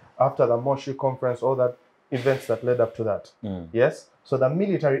course, after the Moshi conference, all that events that led up to that. Yes? So the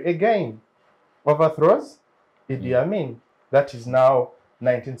military again overthrows Idi Amin. That is now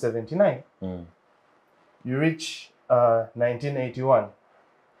 1979. You reach 1981.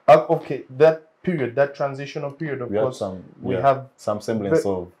 Okay, that period, that transitional period, of course, we have some semblance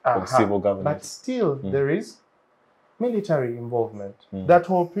of civil government. But still, there is military involvement. That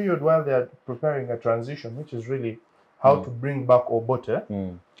whole period while they are preparing a transition, which is really how to bring back Obote,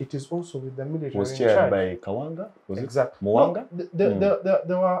 it is also with the military. Was chaired by Kawanga? Was exactly. It Mwanga?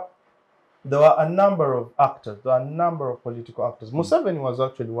 No, there were a number of actors, there were a number of political actors. Museveni was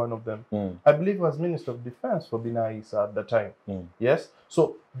actually one of them. I believe he was Minister of Defense for Bina Issa at the time. Yes?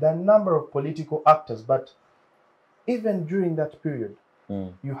 So there are a number of political actors, but even during that period,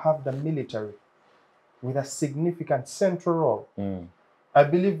 you have the military with a significant central role. I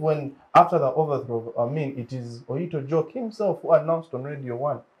believe when, after the overthrow, it is Oito Joke himself who announced on Radio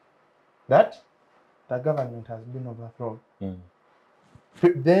 1 that the government has been overthrown.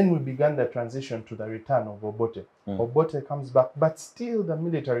 Then we began the transition to the return of Obote. Obote comes back, but still the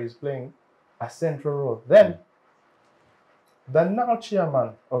military is playing a central role. Then, the now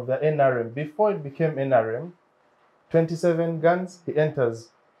chairman of the NRM, before it became NRM, 27 guns, he enters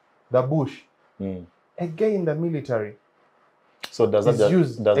the bush. Again, the military. So does that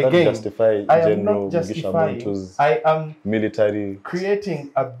justify General Mugisha Montu's military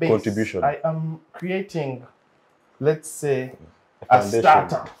creating a base contribution? I am creating, let's say, a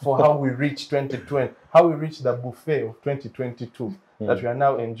starter for how we reach 2020, how we reach the buffet of 2022 that we are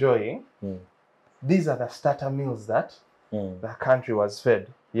now enjoying. These are the starter meals that the country was fed.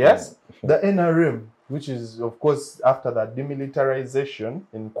 Yes, the NRM, which is, of course, after the demilitarization,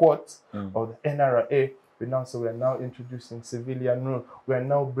 in quotes, of the NRA, we are now introducing civilian rule. We are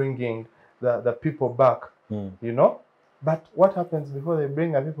now bringing the people back, you know. But what happens before they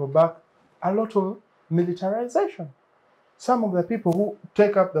bring the people back? A lot of militarization. Some of the people who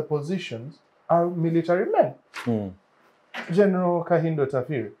take up the positions are military men. General Kahindo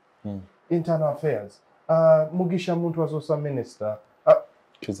Tafiri, Internal Affairs. Mugisha Muntu was also a minister.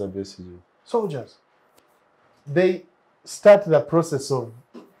 Soldiers. They start the process of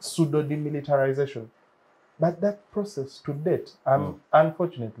pseudo-demilitarization. But that process to date,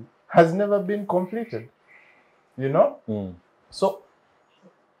 unfortunately, has never been completed. You know? So,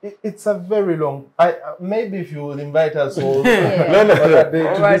 it's a very long... maybe if you will invite us all to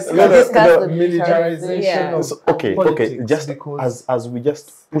discuss the militarization of politics. Okay. Just as we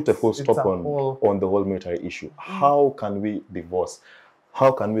just put a full stop on the whole military issue, how can we divorce?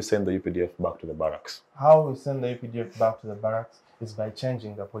 How can we send the UPDF back to the barracks? How we send the UPDF back to the barracks is by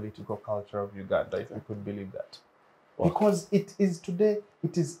changing the political culture of Uganda, if you could believe that. Because it is today,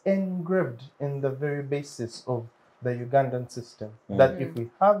 it is engraved in the very basis of the Ugandan system. That if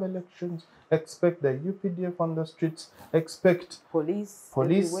we have elections, expect the UPDF on the streets, expect police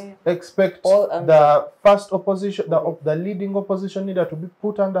expect the first opposition, the leading opposition leader to be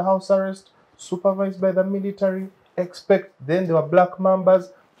put under house arrest, supervised by the military, expect, then there were black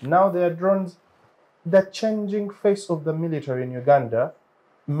mambas, now there are drones. The changing face of the military in Uganda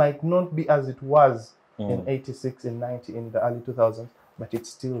might not be as it was in 86, in 90, in the early 2000s, but it's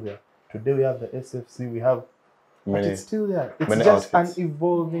still there. Today we have the SFC, we have, but it's still there. It's just outfits. An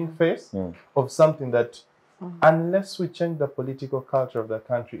evolving face of something that, unless we change the political culture of the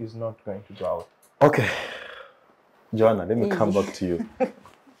country, is not going to go out. Okay. Joanna, let me come back to you.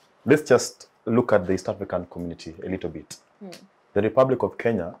 Let's just look at the East African community a little bit. The Republic of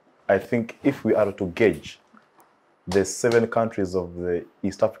Kenya, I think if we are to gauge the 7 countries of the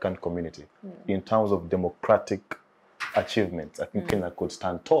East African community in terms of democratic achievements, I think Kenya could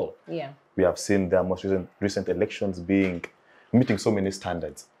stand tall. We have seen their most recent elections meeting so many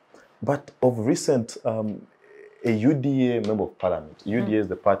standards. But of recent, a UDA member of parliament, UDA is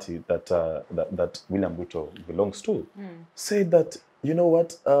the party that William Ruto belongs to, said that, you know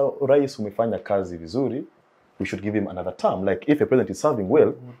what, Rais umefanya kazi vizuri, we should give him another term. Like, if a president is serving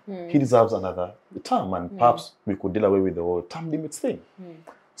well, he deserves another term, and perhaps we could deal away with the whole term limits thing.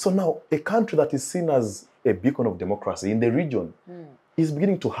 So now, a country that is seen as a beacon of democracy in the region is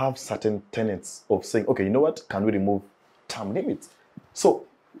beginning to have certain tenets of saying, okay, you know what, can we remove term limits? So,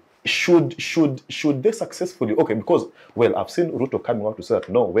 should they successfully, okay, because, well, I've seen Ruto coming out to say that,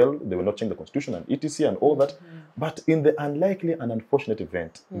 no, well, they will not change the constitution and etc. and all that, but in the unlikely and unfortunate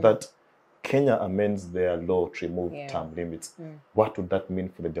event that Kenya amends their law to remove term limits, what would that mean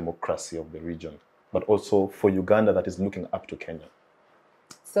for the democracy of the region, but also for Uganda that is looking up to Kenya?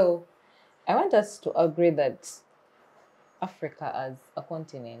 So, I want us to agree that Africa as a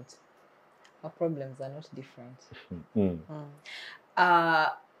continent, our problems are not different.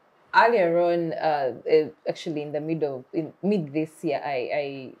 Earlier on, actually in mid this year,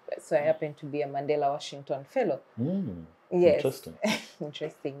 I happened to be a Mandela Washington Fellow. Yes. Interesting.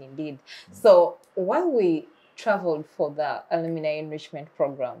 Interesting indeed. So while we traveled for the Alumni Enrichment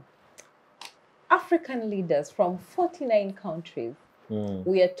Program, African leaders from 49 countries,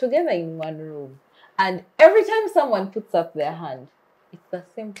 we are together in one room. And every time someone puts up their hand, it's the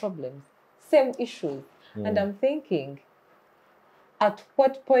same problems, same issues. And I'm thinking, at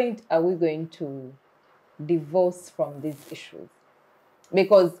what point are we going to divorce from these issues?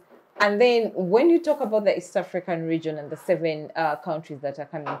 Because, and then when you talk about the East African region and the 7 countries that are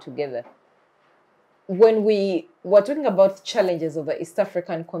coming together, when we were talking about challenges of the East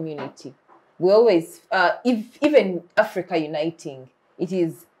African community, we always, even Africa uniting, it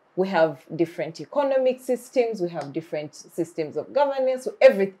is We have different economic systems. We have different systems of governance. So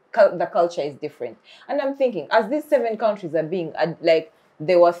the culture is different. And I'm thinking, as these 7 countries are being, like,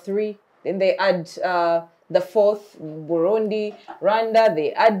 there were 3, then they add the 4th, Burundi, Rwanda,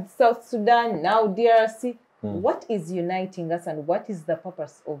 they add South Sudan, now DRC. What is uniting us, and what is the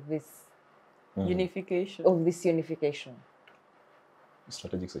purpose of this unification?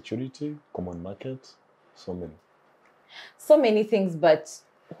 Strategic security, common market, so many. So many things, but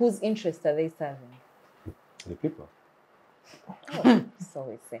whose interests are they serving? The people. Oh, so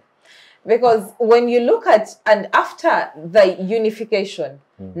we say. Because when you look at, and after the unification,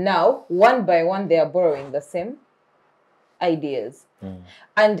 now, one by one, they are borrowing the same ideas.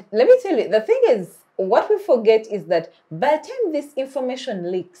 And let me tell you, the thing is, what we forget is that by the time this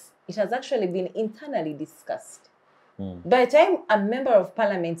information leaks, it has actually been internally discussed. By the time a member of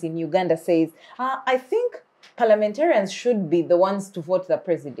parliament in Uganda says, I think parliamentarians should be the ones to vote the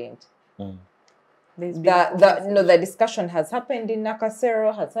president. The discussion has happened in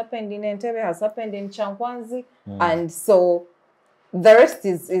Nakasero, has happened in Entebbe, has happened in Chankwanzi, and so the rest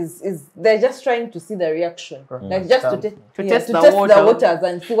is they're just trying to see the reaction, like just to test the waters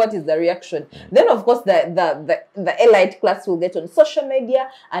and see what is the reaction. Then of course the elite class will get on social media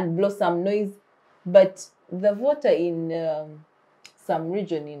and blow some noise, but the voter in some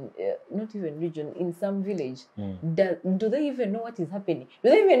region, not even region, in some village, do they even know what is happening? Do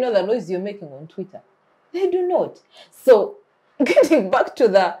they even know the noise you're making on Twitter? They do not. So getting back to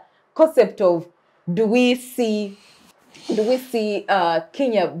the concept of, do we see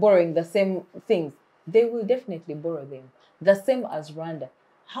Kenya borrowing the same things? They will definitely borrow them. The same as Rwanda.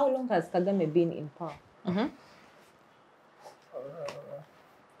 How long has Kagame been in power?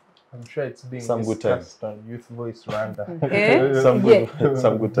 I'm sure it's being some discussed on Youth Voice Rwanda.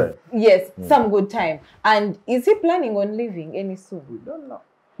 Some good time. Yes, some good time. And is he planning on leaving any soon? We don't know.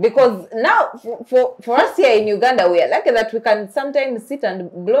 Because now, for us here in Uganda, we are lucky that we can sometimes sit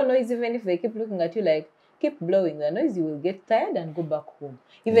and blow noise, even if they keep looking at you like, keep blowing the noise, you will get tired and go back home.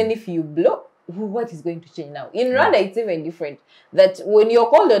 Even if you blow, what is going to change now? In Rwanda, it's even different. That when you're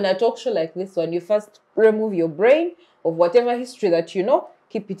called on a talk show like this one, you first remove your brain of whatever history that you know,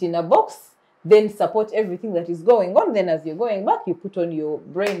 keep it in a box, then support everything that is going on. Then as you're going back, you put on your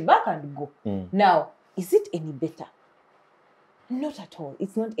brain back and go. Now, is it any better? Not at all.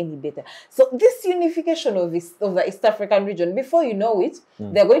 It's not any better. So this unification of the East African region, before you know it,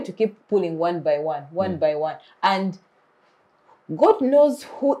 they're going to keep pulling one by one. And God knows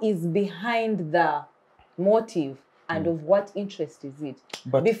who is behind the motive and of what interest is it.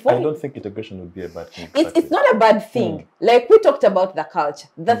 But I don't think integration would be a bad thing. It's not a bad thing. Like we talked about the culture.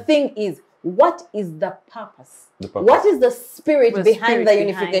 The thing is, what is the purpose? What is the spirit behind the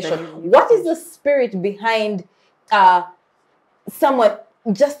unification? What is the spirit behind someone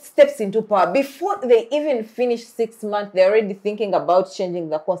just steps into power? Before they even finish 6 months, they're already thinking about changing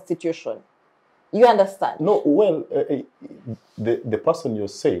the constitution. You understand? No, well, the person you're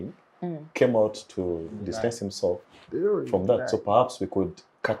saying came out to distance himself from that. So perhaps we could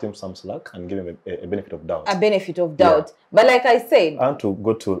cut him some slack and give him a benefit of doubt. A benefit of doubt. Yeah. But like I said, I want to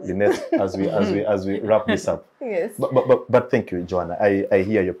go to Lynnet as we wrap this up. Yes. But thank you, Joanna. I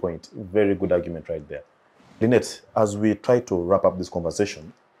hear your point. Very good argument right there. Lynnet, as we try to wrap up this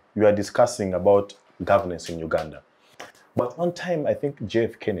conversation, we are discussing about governance in Uganda. But one time, I think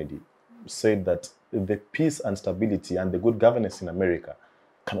J.F. Kennedy said that the peace and stability and the good governance in America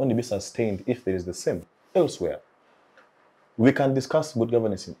can only be sustained if there is the same elsewhere. We can discuss good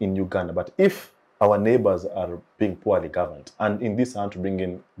governance in Uganda, but if our neighbors are being poorly governed, and in this I want to bring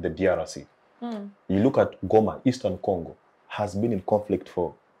in the DRC, you look at Goma, Eastern Congo, has been in conflict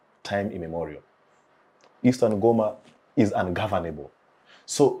for time immemorial. Eastern Goma is ungovernable.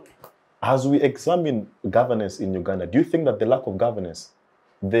 So as we examine governance in Uganda, do you think that the lack of governance,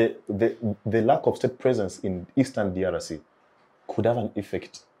 the lack of state presence in Eastern DRC could have an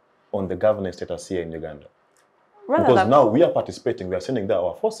effect on the governance status here in Uganda? Because now we are participating, we are sending there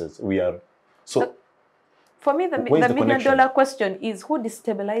our forces, we are... So for me, the million-dollar question is who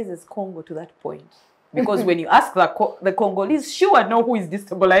destabilizes Congo to that point? Because when you ask the Congolese, sure know who is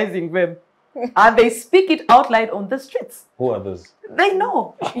destabilizing them. And they speak it out loud on the streets. Who are those? They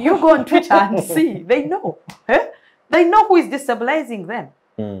know. You go on Twitter and see. They know. They know who is destabilizing them.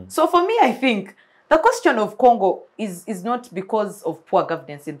 So for me, I think the question of Congo is not because of poor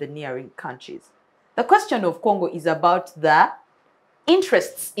governance in the neighboring countries. The question of Congo is about the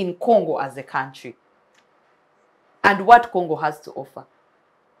interests in Congo as a country and what Congo has to offer.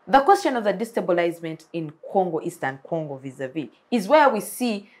 The question of the destabilization in Congo, Eastern Congo vis-a-vis, is where we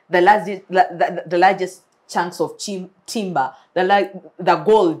see the largest chunks of timber, the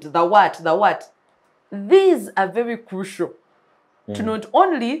gold, the what. These are very crucial to not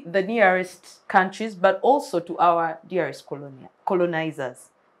only the nearest countries, but also to our dearest colonizers.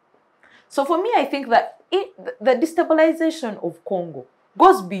 So for me, I think that the destabilization of Congo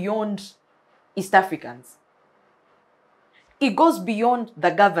goes beyond East Africans. It goes beyond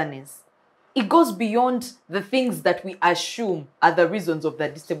the governance. It goes beyond the things that we assume are the reasons of the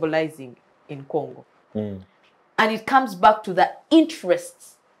destabilizing in Congo. And it comes back to the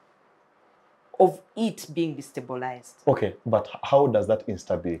interests of it being destabilized. Okay, but how does that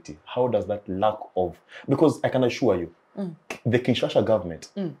instability, how does that lack of, because I can assure you, the Kinshasa government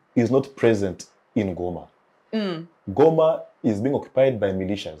is not present in Goma. Goma is being occupied by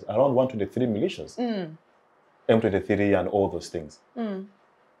militias, around 123 militias, M23 and all those things.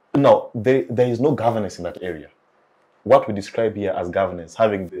 Now, there is no governance in that area. What we describe here as governance,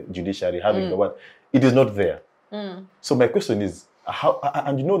 having the judiciary, having the what, it is not there. So my question is, how,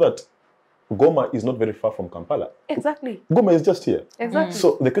 and you know that Goma is not very far from Kampala. Exactly. Goma is just here. Exactly.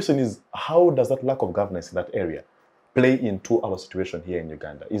 So the question is, how does that lack of governance in that area play into our situation here in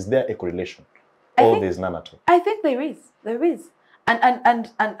Uganda? Is there a correlation? Or there is none at all? I think there is. There is.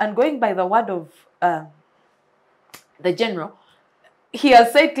 And going by the word of the general, he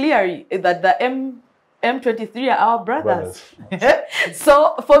has said clearly that the M23 are our brothers.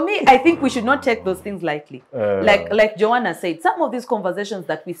 So for me, I think we should not take those things lightly. Like Joanna said, some of these conversations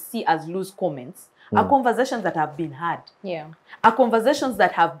that we see as loose comments are conversations that have been had. Are conversations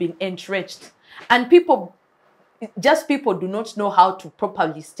that have been entrenched. And people do not know how to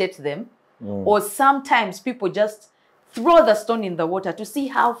properly state them. Or sometimes people just throw the stone in the water to see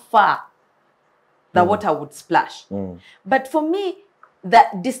how far the water would splash. But for me, the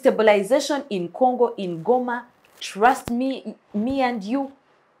destabilization in Congo, in Goma, trust me and you,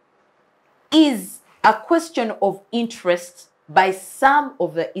 is a question of interest by some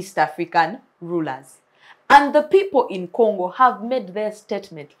of the East African rulers. And the people in Congo have made their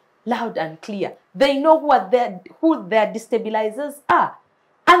statement loud and clear. They know who their destabilizers are.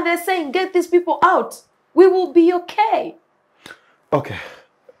 And they're saying, get these people out. We will be okay. Okay.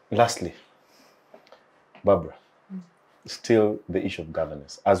 Lastly, Barbara, still the issue of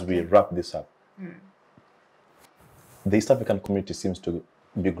governance. As we wrap this up, the East African community seems to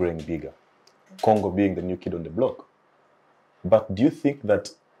be growing bigger. Congo being the new kid on the block. But do you think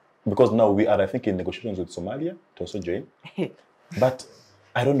that, because now we are, I think, in negotiations with Somalia to also join, but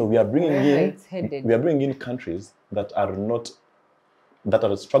I don't know, we are bringing in countries that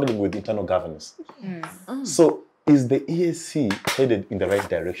are struggling with internal governance. So is the EAC headed in the right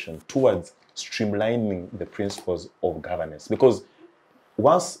direction towards streamlining the principles of governance? Because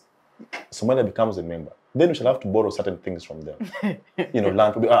once Somalia becomes a member, then we shall have to borrow certain things from them.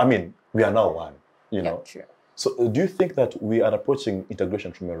 Land. I mean, we are now one. True. So do you think that we are approaching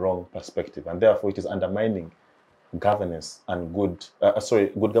integration from a wrong perspective, and therefore it is undermining governance and good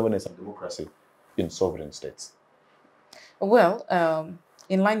governance and democracy in sovereign states? Well,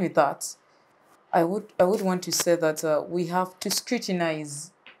 in line with that, I would want to say that we have to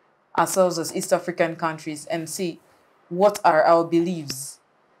scrutinize ourselves as East African countries and see what are our beliefs.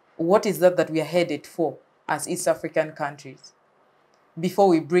 What is that we are headed for as East African countries before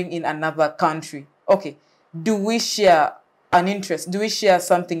we bring in another country? Okay, do we share an interest? Do we share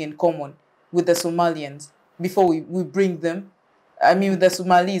something in common with the Somalians before we bring them? I mean, with the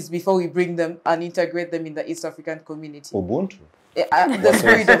Somalis, before we bring them and integrate them in the East African community. Ubuntu. The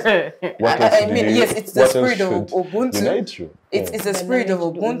spirit of, yes, it's the spirit of Ubuntu. It's the spirit of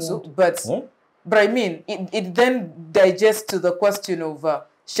Ubuntu, but I mean, it then digests to the question of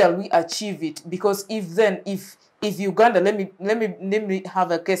shall we achieve it? Because if Uganda, let me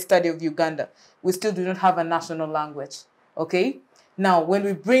have a case study of Uganda. We still do not have a national language. Okay, now when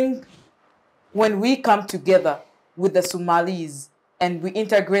we come together with the Somalis and we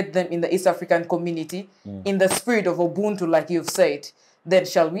integrate them in the East African community in the spirit of Ubuntu, like you've said, then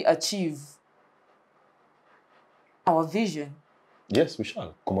shall we achieve our vision? Yes, we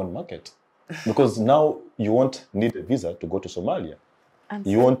shall. Common market. Because now you won't need a visa to go to Somalia.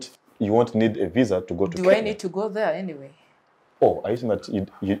 You won't need a visa to go to Kenya. Do I need to go there anyway? Oh, are you saying that you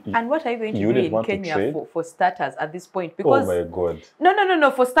and what are you going to do in Kenya for starters at this point? Because, oh my God.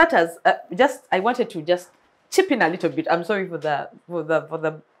 No. For starters, I wanted to just chip in a little bit. I'm sorry for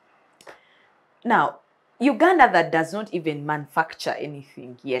the. Now, Uganda that does not even manufacture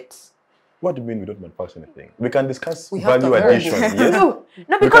anything yet. What do you mean we don't manufacture anything? We can discuss value addition. Yes? No,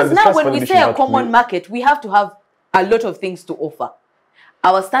 because now when we say a common market, we have to have a lot of things to offer.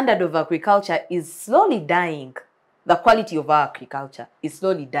 Our standard of agriculture is slowly dying. The quality of our agriculture is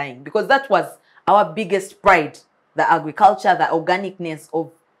slowly dying because that was our biggest pride, the agriculture, the organicness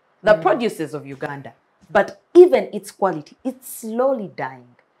of the produces of Uganda. But even its quality, it's slowly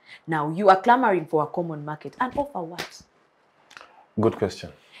dying. Now, you are clamoring for a common market. And offer what? Good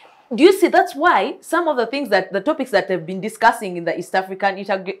question. Do you see? That's why some of the things that the topics that have been discussing in the East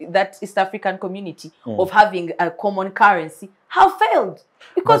African community of having a common currency have failed,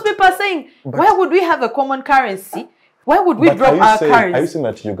 because people are saying, why would we have a common currency? Why would we drop our currency? Are you saying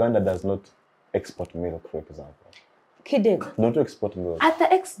that Uganda does not export milk, for example? Kidega. Don't export milk. At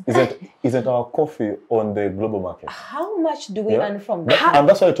the Isn't our coffee on the global market? How much do we earn from that? And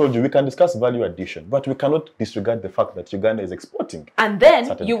that's why I told you we can discuss value addition, but we cannot disregard the fact that Uganda is exporting. And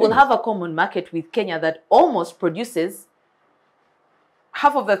then you will have a common market with Kenya that almost produces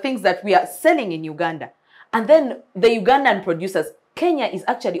half of the things that we are selling in Uganda. And then the Ugandan producers, Kenya is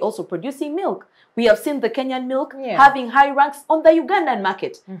actually also producing milk. We have seen the Kenyan milk having high ranks on the Ugandan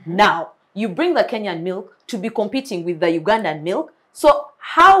market. Now, you bring the Kenyan milk to be competing with the Ugandan milk. So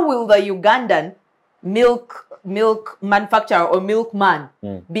how will the Ugandan milk manufacturer or milkman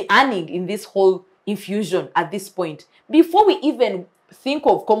be earning in this whole infusion at this point? Before we even think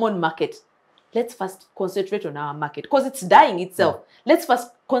of common market, let's first concentrate on our market, because it's dying itself. Let's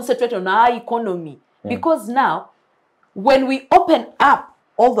first concentrate on our economy, because now, when we open up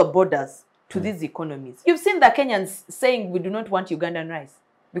all the borders to these economies, you've seen the Kenyans saying we do not want Ugandan rice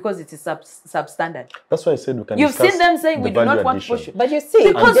because it is substandard. That's why I said we can. You've seen them saying we do not want push. But you see,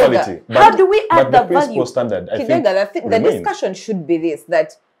 because quality, how do we add the value? Standard, the discussion should be this,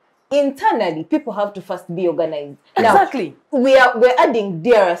 that internally people have to first be organized. Exactly. Now, we're adding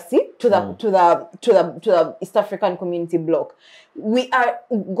DRC to the East African community bloc. We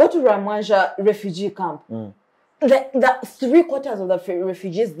go to Ramwanja refugee camp. The 3/4 of the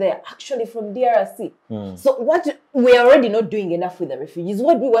refugees there are actually from DRC. So we are already not doing enough with the refugees.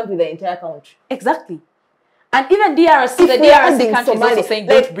 What do we want with the entire country? Exactly. And even DRC, the DRC country is also saying,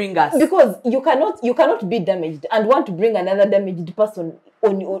 don't bring us. Because you cannot be damaged and want to bring another damaged person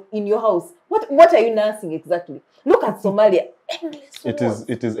in your house. What are you nursing exactly? Look at Somalia.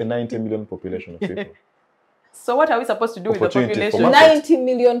 It is a 90 million population of people. So what are we supposed to do with the population? 90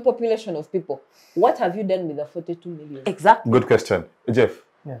 million population of people. What have you done with the 42 million? Exactly. Good question. Jeff,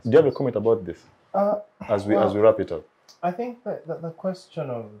 yes, do you have a comment about this as we wrap it up? I think that the question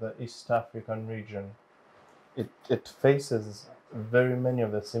of the East African region, it faces very many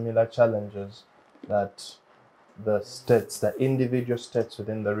of the similar challenges that the individual states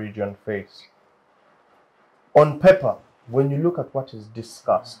within the region face. On paper, when you look at what is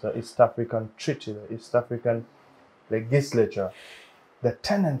discussed, the East African Treaty, the East African Legislature, the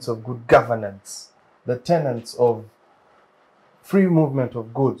tenets of good governance, the tenets of free movement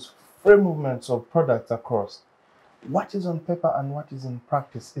of goods, free movements of products across, what is on paper and what is in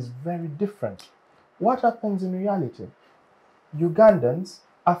practice is very different. What happens in reality? Ugandans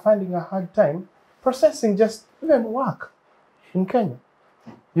are finding a hard time processing just even work in Kenya.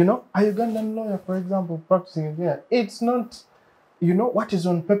 You know, a Ugandan lawyer, for example, practicing in Kenya, it's not, what is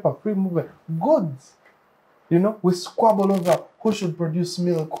on paper, free movement, goods. We squabble over who should produce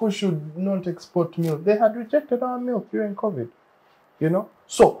milk, who should not export milk. They had rejected our milk during COVID,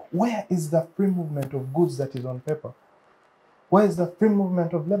 So where is the free movement of goods that is on paper? Where is the free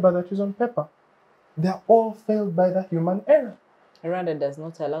movement of labor that is on paper? They're all failed by the human error. Rwanda does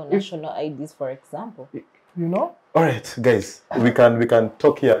not allow national IDs, for example. All right, guys, we can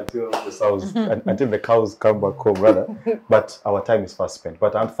talk here until the cows come back home, rather. But our time is fast spent.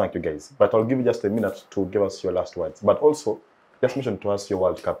 But I want to thank you guys. But I'll give you just a minute to give us your last words. But also, just mention to us your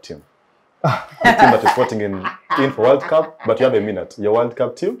World Cup team. The team that is voting in for World Cup, but you have a minute. Your World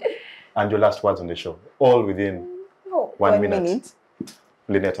Cup team and your last words on the show, all within 1 minute.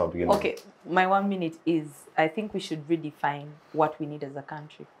 Lynnet, I'll begin. Okay, my 1 minute is, I think we should redefine what we need as a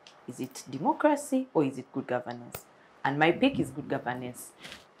country. Is it democracy or is it good governance? And my pick is good governance.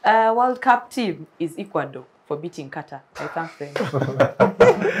 World Cup team is Ecuador for beating Qatar. I thank them.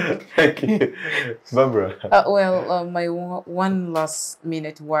 Thank you. Barbara. My one last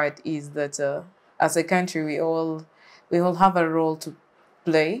minute word is that as a country, we all have a role to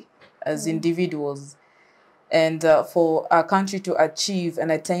play as individuals. And for our country to achieve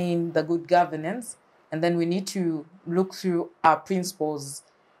and attain the good governance, and then we need to look through our principles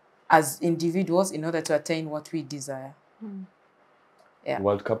as individuals in order to attain what we desire. Yeah.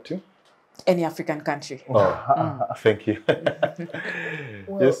 World Cup team? Any African country. Thank you.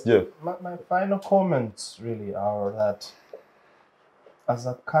 Yes, Jeff. My final comments really are that as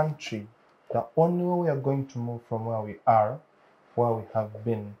a country, the only way we are going to move from where we are, where we have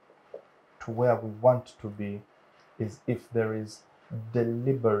been, to where we want to be, is if there is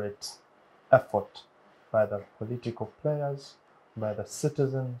deliberate effort by the political players, by the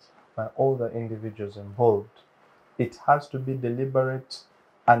citizens, by all the individuals involved. It has to be deliberate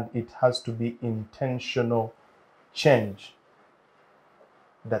and it has to be intentional change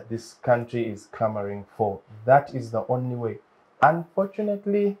that this country is clamoring for. That is the only way.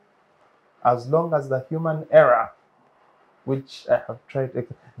 Unfortunately, as long as the human error, which I have tried,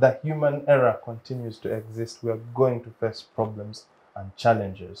 the human error continues to exist, we are going to face problems and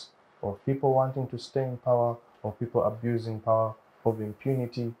challenges of people wanting to stay in power, of people abusing power, of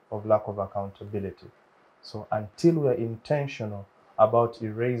impunity, of lack of accountability. So until we are intentional about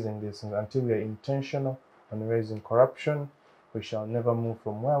erasing this, until we are intentional on erasing corruption, we shall never move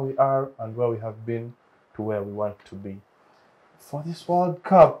from where we are and where we have been to where we want to be. For this World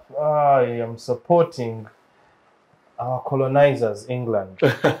Cup, I am supporting our colonizers, England.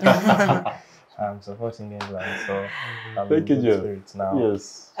 I'm supporting England, so I'm Thank in you, good Joe. spirits now.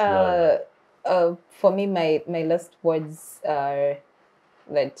 Yes. For me, my last words are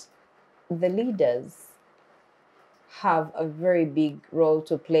that the leaders have a very big role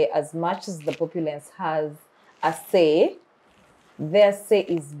to play. As much as the populace has a say, their say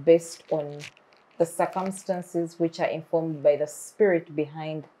is based on the circumstances which are informed by the spirit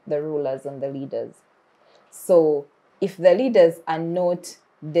behind the rulers and the leaders. So if the leaders are not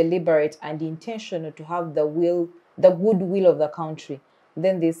deliberate and intentional to have the goodwill of the country,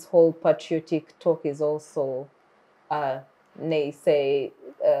 then this whole patriotic talk is also, kind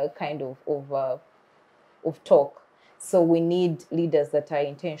of talk. So we need leaders that are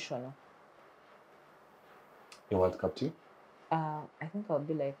intentional. You want to come to? I think I'll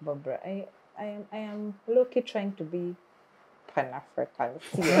be like Barbara. I am low-key trying to be Pan-African.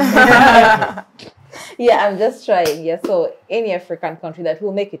 Yeah, I'm just trying. Yeah, so any African country that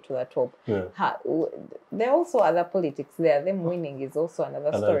will make it to the top. Yeah. There are also other politics there. Them winning is also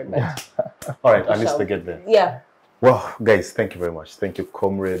another story. But all right, at least they get there. Yeah. Well, guys, thank you very much. Thank you,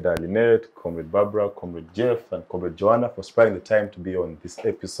 Comrade Lynnet, Comrade Barbara, Comrade Jeff, and Comrade Joanna for sparing the time to be on this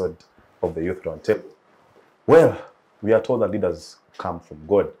episode of the Youth Roundtable. Well, we are told that leaders come from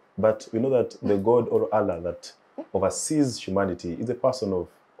God, but we know that the God or Allah that oversees humanity is a person of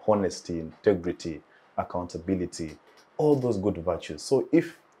honesty, integrity, accountability, all those good virtues. So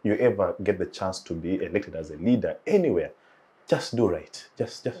if you ever get the chance to be elected as a leader anywhere, just do right.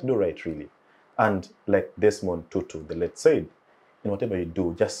 Just do right, really. And like Desmond Tutu, the late said, in whatever you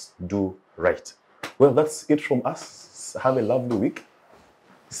do, just do right. Well, that's it from us. Have a lovely week.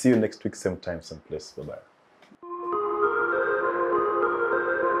 See you next week, same time, same place. Bye-bye.